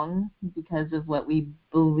wrong because of what we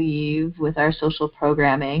believe with our social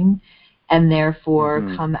programming, and therefore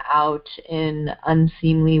come out in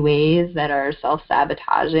unseemly ways that are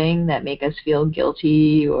self-sabotaging, that make us feel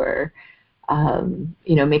guilty, or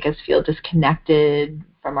make us feel disconnected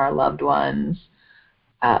from our loved ones.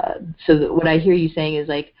 So what I hear you saying is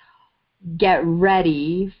like, get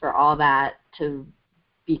ready for all that to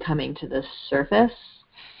be coming to the surface.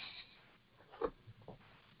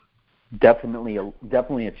 Definitely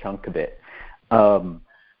a chunk of it.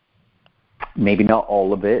 Maybe not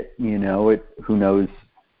all of it. Who knows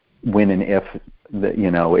when and if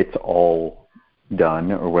it's all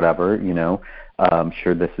done or whatever. I'm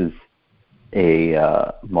sure this is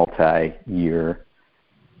a multi-year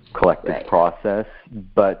collective process.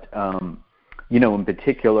 But, in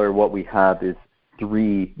particular, what we have is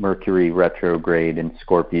 3 Mercury retrograde in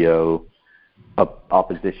Scorpio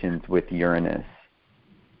oppositions with Uranus.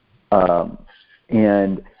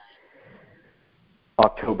 And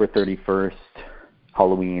October 31st,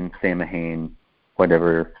 Halloween, Samhain,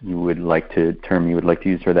 whatever you would like to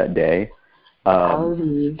use for that day.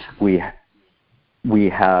 We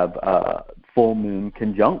have full moon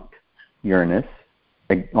conjunct Uranus,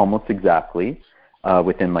 almost exactly,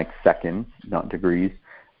 within like seconds, not degrees,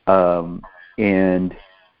 and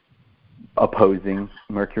opposing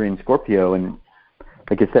Mercury and Scorpio. And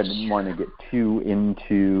like I said, I didn't want to get too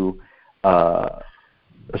into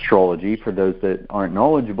astrology for those that aren't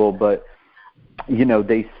knowledgeable, but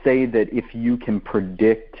they say that if you can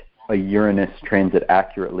predict a Uranus transit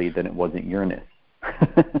accurately, then it wasn't Uranus.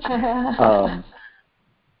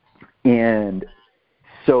 And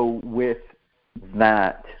so with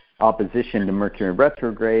that opposition to Mercury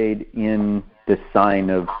retrograde in the sign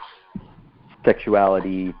of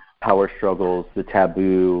sexuality, power struggles, the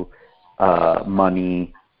taboo,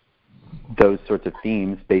 money, those sorts of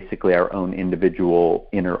themes, basically our own individual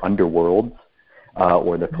inner underworlds,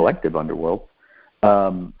 or the collective underworld,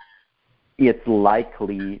 it's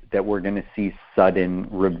likely that we're going to see sudden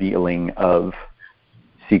revealing of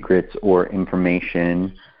secrets or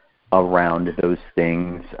information around those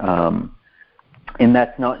things. And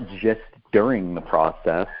that's not just during the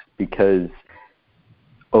process, because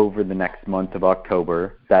over the next month of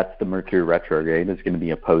October, that's the Mercury retrograde is going to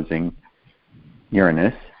be opposing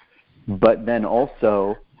Uranus. But then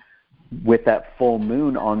also with that full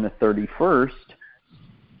moon on the 31st,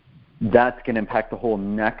 that's going to impact the whole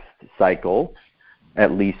next cycle,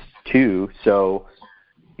 at least 2. So,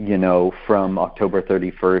 from October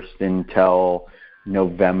 31st until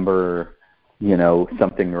November,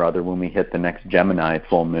 something or other when we hit the next Gemini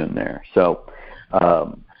full moon there. So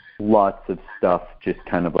lots of stuff just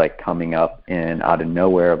kind of like coming up and out of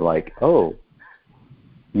nowhere of like,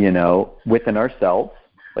 within ourselves,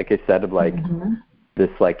 like I said, of like this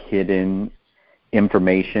like hidden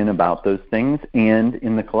information about those things, and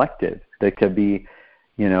in the collective that could be,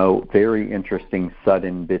 very interesting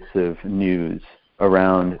sudden bits of news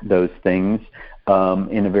around those things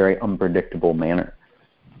in a very unpredictable manner.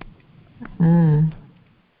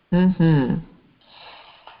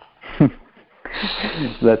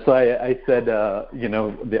 That's why I said,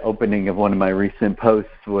 the opening of one of my recent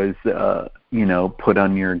posts was, put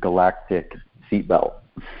on your galactic seatbelt.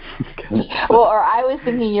 Well, or I was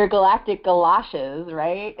thinking your galactic galoshes,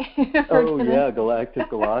 right? Galactic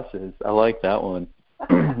galoshes. I like that one.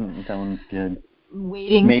 That one's good.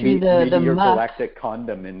 Wading maybe through the your muck. Galactic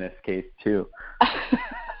condom in this case too.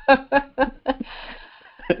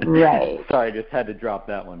 Right. Sorry, I just had to drop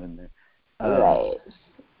that one in there. Right.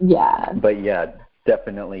 Yeah. But yeah,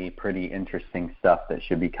 definitely pretty interesting stuff that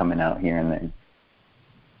should be coming out here and there.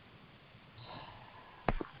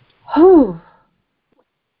 Whew.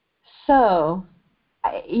 So,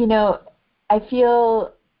 I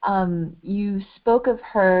feel you spoke of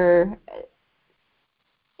her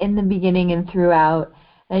in the beginning and throughout,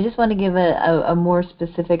 and I just want to give a more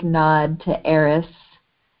specific nod to Eris.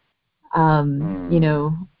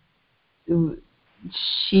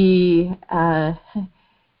 She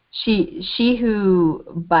who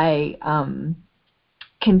by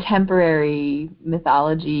contemporary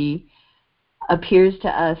mythology appears to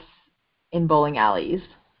us in bowling alleys.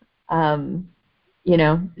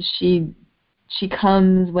 She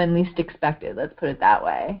comes when least expected, let's put it that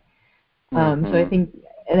way. So I think,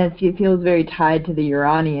 and it feels very tied to the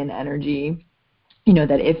Uranian energy,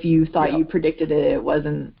 that if you thought you predicted it, it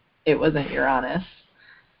wasn't Uranus.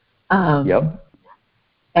 And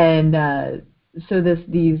so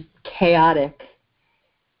these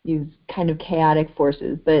kind of chaotic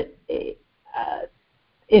forces, but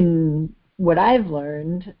in what I've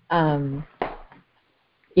learned,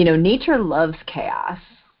 nature loves chaos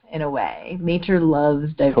in a way. Nature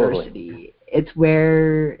loves diversity. Totally. It's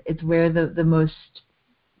where the most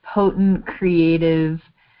potent, creative,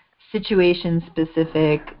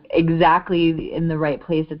 situation-specific, exactly in the right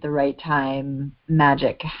place at the right time,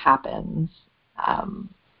 magic happens.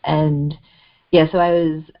 So I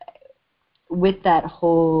was with that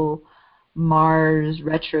whole Mars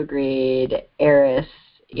retrograde, Eris.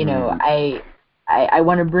 I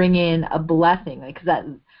want to bring in a blessing, because that,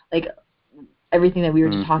 like, everything that we were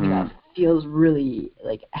just talking about feels really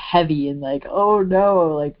like heavy and like, oh no,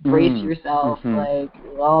 like brace yourself, like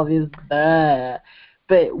all these, but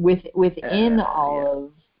within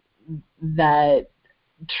all of that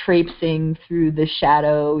traipsing through the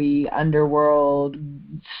shadowy underworld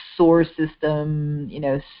sewer system,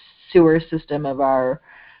 sewer system of our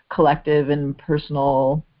collective and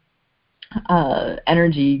personal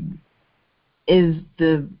energy, is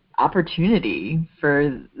the opportunity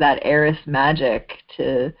for that Eris magic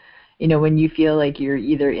to, when you feel like you're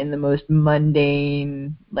either in the most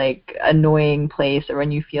mundane, like annoying place, or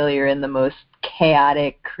when you feel you're in the most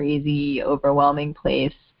chaotic, crazy, overwhelming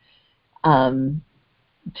place,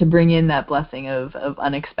 to bring in that blessing of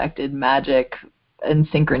unexpected magic and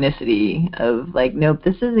synchronicity of like, nope,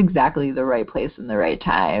 this is exactly the right place and the right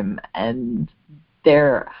time. And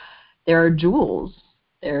there are jewels.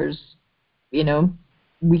 There's,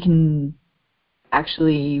 we can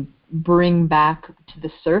actually bring back to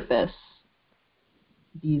the surface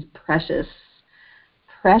these precious,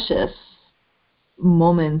 precious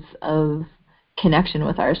moments of connection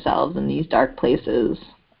with ourselves in these dark places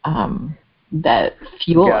that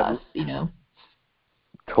fuel us,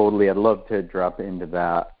 Totally. I'd love to drop into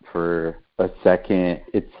that for a second.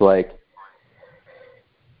 It's like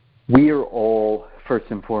we are all, first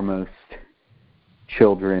and foremost,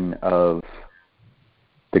 children of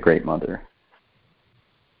the Great Mother.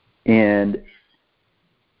 And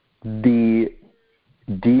the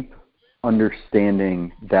deep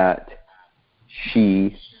understanding that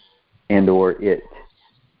she and or it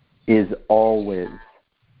is always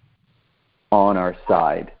on our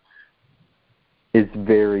side is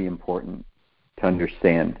very important to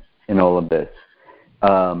understand in all of this.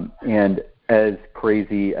 And as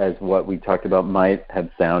crazy as what we talked about might have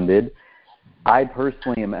sounded, I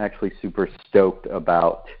personally am actually super stoked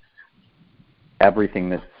about everything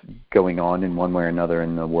that's going on in one way or another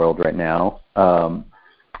in the world right now,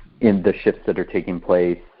 in the shifts that are taking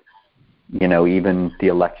place, even the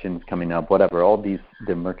elections coming up, whatever, all these,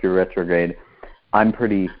 the Mercury retrograde, I'm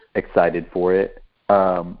pretty excited for it.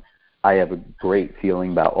 I have a great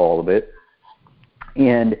feeling about all of it.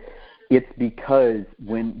 And it's because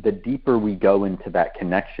when the deeper we go into that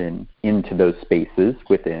connection, into those spaces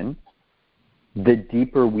within, the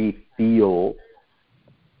deeper we feel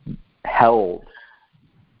held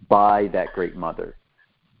by that Great Mother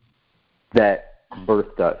that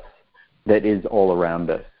birthed us, that is all around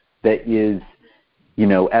us, that is,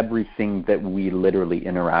 everything that we literally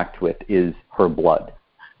interact with is her blood.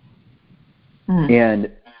 And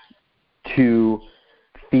to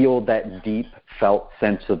feel that deep felt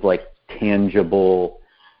sense of like tangible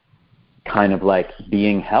kind of like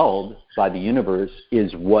being held by the universe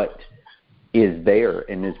is what is there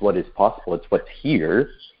and is what is possible. It's what's here.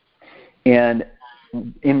 And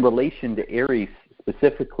in relation to Aries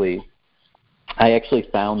specifically, I actually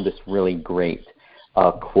found this really great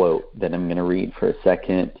quote that I'm going to read for a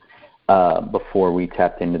second before we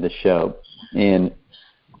tapped into the show. And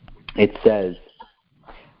it says,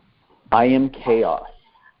 "I am chaos.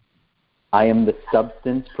 I am the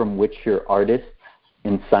substance from which your artists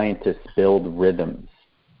and scientists build rhythms.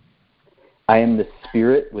 I am the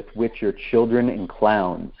spirit with which your children and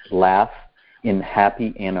clowns laugh in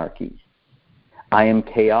happy anarchy. I am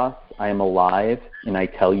chaos. I am alive, and I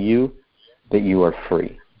tell you that you are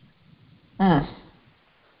free."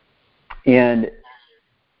 And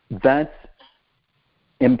that's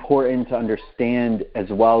important to understand, as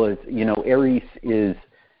well as, Aries is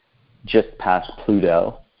just past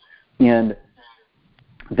Pluto. And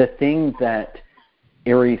the thing that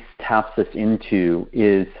Aries taps us into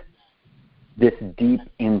is this deep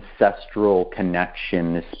ancestral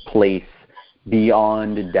connection, this place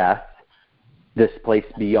beyond death, this place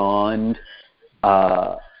beyond,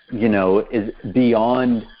 is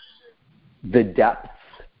beyond the depths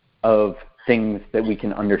of things that we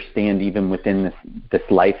can understand even within this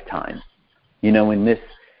lifetime. In this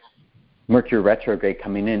Mercury retrograde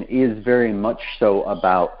coming in is very much so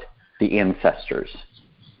about the ancestors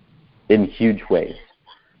in huge ways.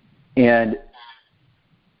 And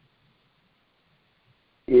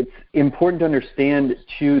it's important to understand,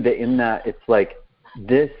 too, that in that it's like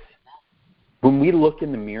this, when we look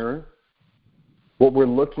in the mirror, what we're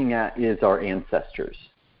looking at is our ancestors.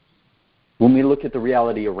 When we look at the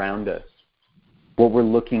reality around us, what we're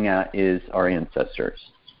looking at is our ancestors.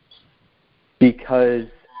 Because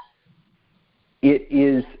it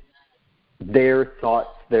is their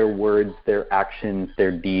thoughts, their words, their actions,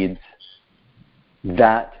 their deeds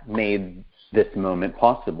that made this moment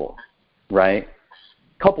possible, right?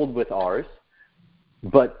 Coupled with ours,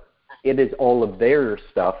 but it is all of their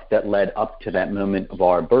stuff that led up to that moment of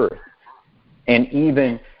our birth. And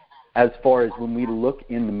even as far as when we look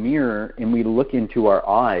in the mirror and we look into our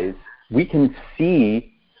eyes, we can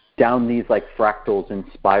see down these like fractals and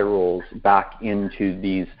spirals back into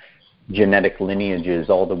these genetic lineages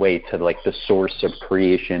all the way to like the source of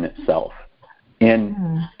creation itself. And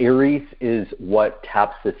Aries is what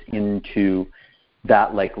taps us into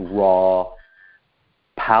that like raw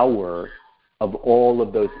power of all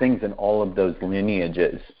of those things and all of those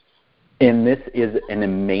lineages. And this is an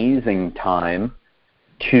amazing time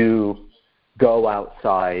to go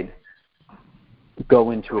outside,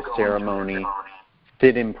 go into a ceremony,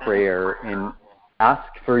 sit in prayer, and ask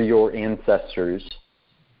for your ancestors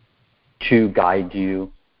to guide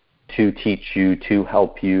you, to teach you, to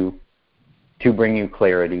help you, to bring you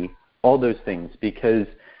clarity, all those things, because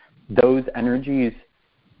those energies,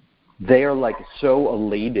 they are like so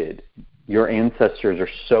elated. Your ancestors are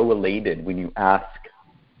so elated when you ask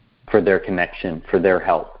for their connection, for their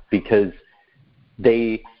help, because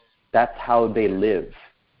that's how they live.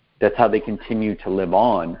 That's how they continue to live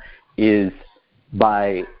on, is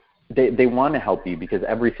by they want to help you, because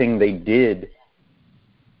everything they did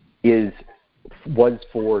was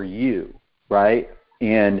for you, right?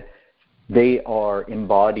 And they are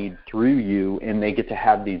embodied through you, and they get to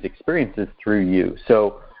have these experiences through you.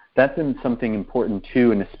 So that's something important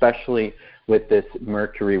too, and especially with this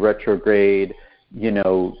Mercury retrograde,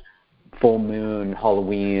 full moon,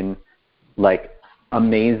 Halloween, like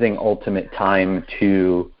amazing ultimate time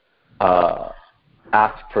to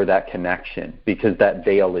ask for that connection, because that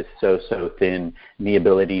veil is so thin, and the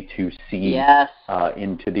ability to see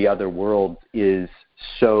into the other world is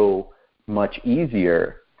so much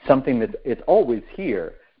easier. Something that it's always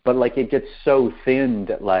here, but like it gets so thin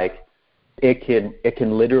that like it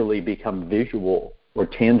can literally become visual or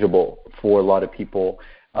tangible for a lot of people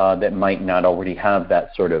that might not already have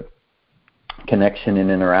that sort of connection and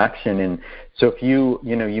interaction. And so if you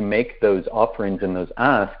make those offerings and those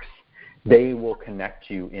asks, they will connect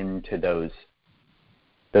you into those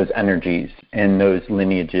energies and those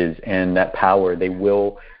lineages and that power. They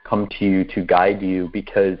will come to you to guide you,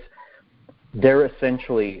 because they're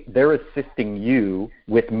assisting you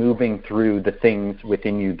with moving through the things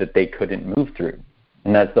within you that they couldn't move through.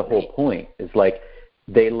 And that's the whole point, is like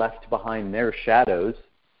they left behind their shadows.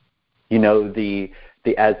 The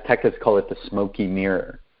Aztecas call it the smoky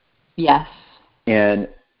mirror. Yes. And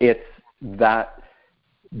it's that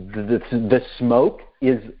the smoke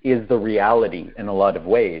is the reality in a lot of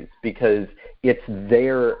ways, because it's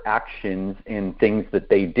their actions and things that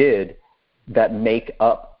they did that make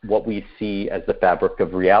up what we see as the fabric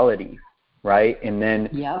of reality, right? And then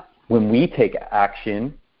when we take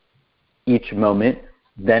action each moment,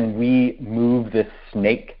 then we move this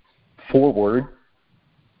snake forward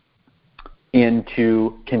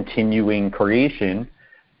into continuing creation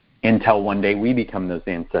until one day we become those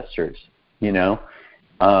ancestors, and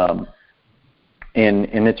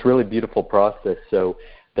it's really beautiful process. So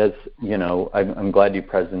that's, I'm glad you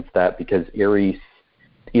presenced that, because Aries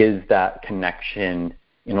is that connection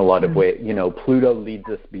in a lot of ways. Pluto leads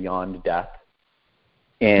us beyond death,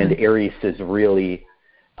 and Aries is really,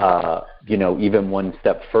 even one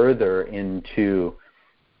step further into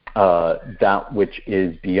that which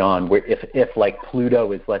is beyond. Where if like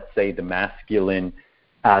Pluto is, let's say, the masculine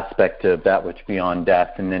aspect of that which beyond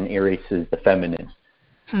death, and then Aries is the feminine.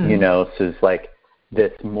 So it's like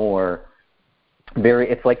this more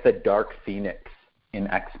it's like the dark phoenix in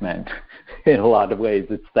X-Men in a lot of ways.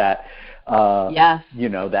 It's that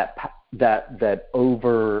that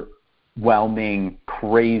overwhelming,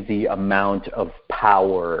 crazy amount of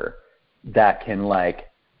power that can like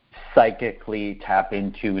psychically tap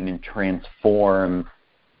into and transform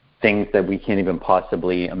things that we can't even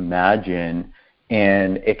possibly imagine,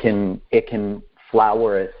 and it can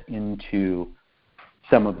flower us into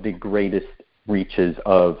some of the greatest reaches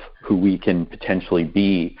of who we can potentially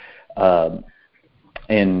be,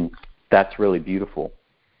 and that's really beautiful.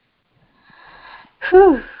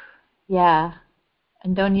 Whew. Yeah,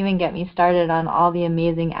 and don't even get me started on all the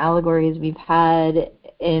amazing allegories we've had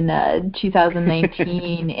in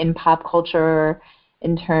 2019 in pop culture,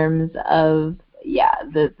 in terms of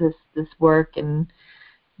this work and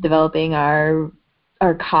developing our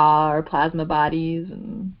plasma bodies,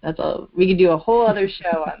 and we could do a whole other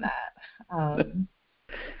show on that.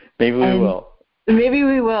 Maybe we will.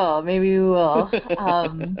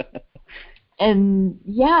 And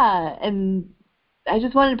I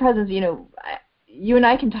just wanted to presence, you and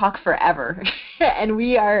I can talk forever, and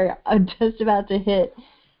we are just about to hit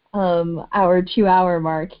our 2-hour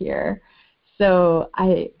mark here. So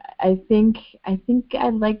I think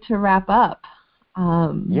I'd like to wrap up.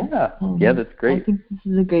 That's great. I think this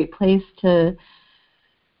is a great place to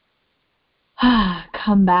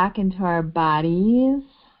come back into our bodies.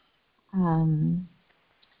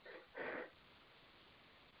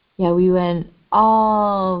 We went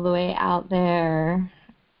all the way out there,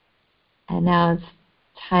 and now it's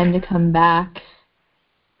time to come back.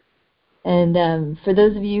 And for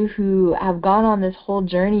those of you who have gone on this whole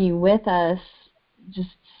journey with us,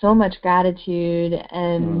 just so much gratitude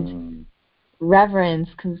and reverence,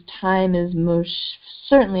 because time is most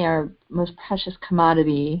certainly our most precious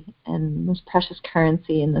commodity and most precious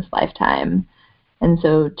currency in this lifetime. And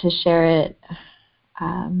so to share it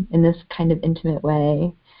in this kind of intimate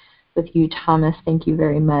way with you, Thomas, thank you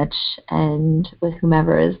very much. And with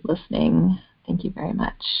whomever is listening, thank you very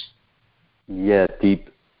much. Yeah,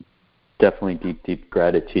 definitely deep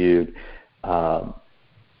gratitude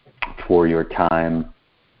for your time.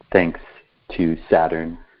 Thanks to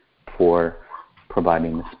Saturn for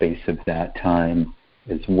providing the space of that time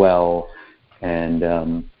as well. And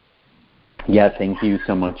thank you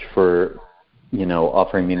so much for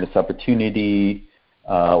offering me this opportunity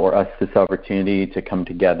or us this opportunity to come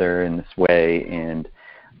together in this way. And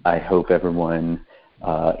I hope everyone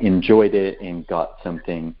enjoyed it and got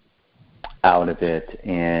something out of it.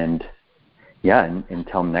 And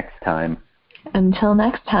until next time. Until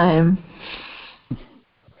next time.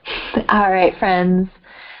 All right, friends.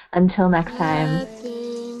 Until next time. Let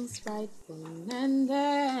things ripen and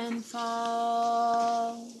then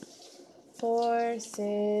fall. Force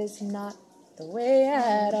is not the way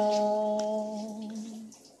at all.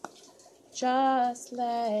 Just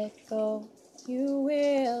let go. You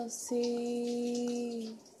will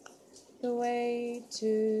see. The way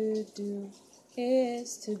to do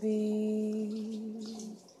is to be.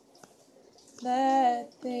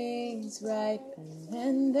 Let things ripen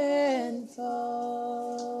and then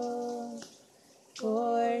fall.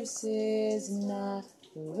 Force is not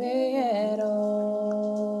the way at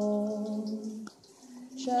all.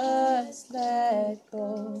 Just let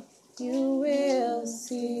go. You will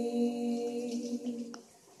see.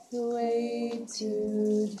 The way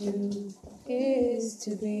to do is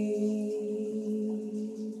to be.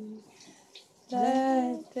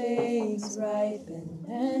 Let things ripen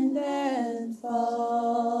and then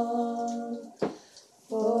fall.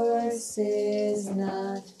 Force is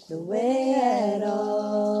not the way at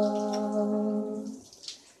all.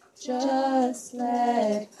 Just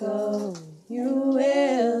let go. You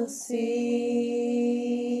will see.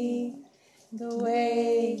 The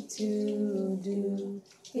way to do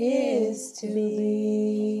is to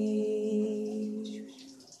be.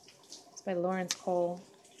 It's by Lawrence Cole.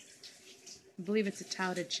 I believe it's a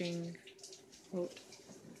Tao Te Ching quote.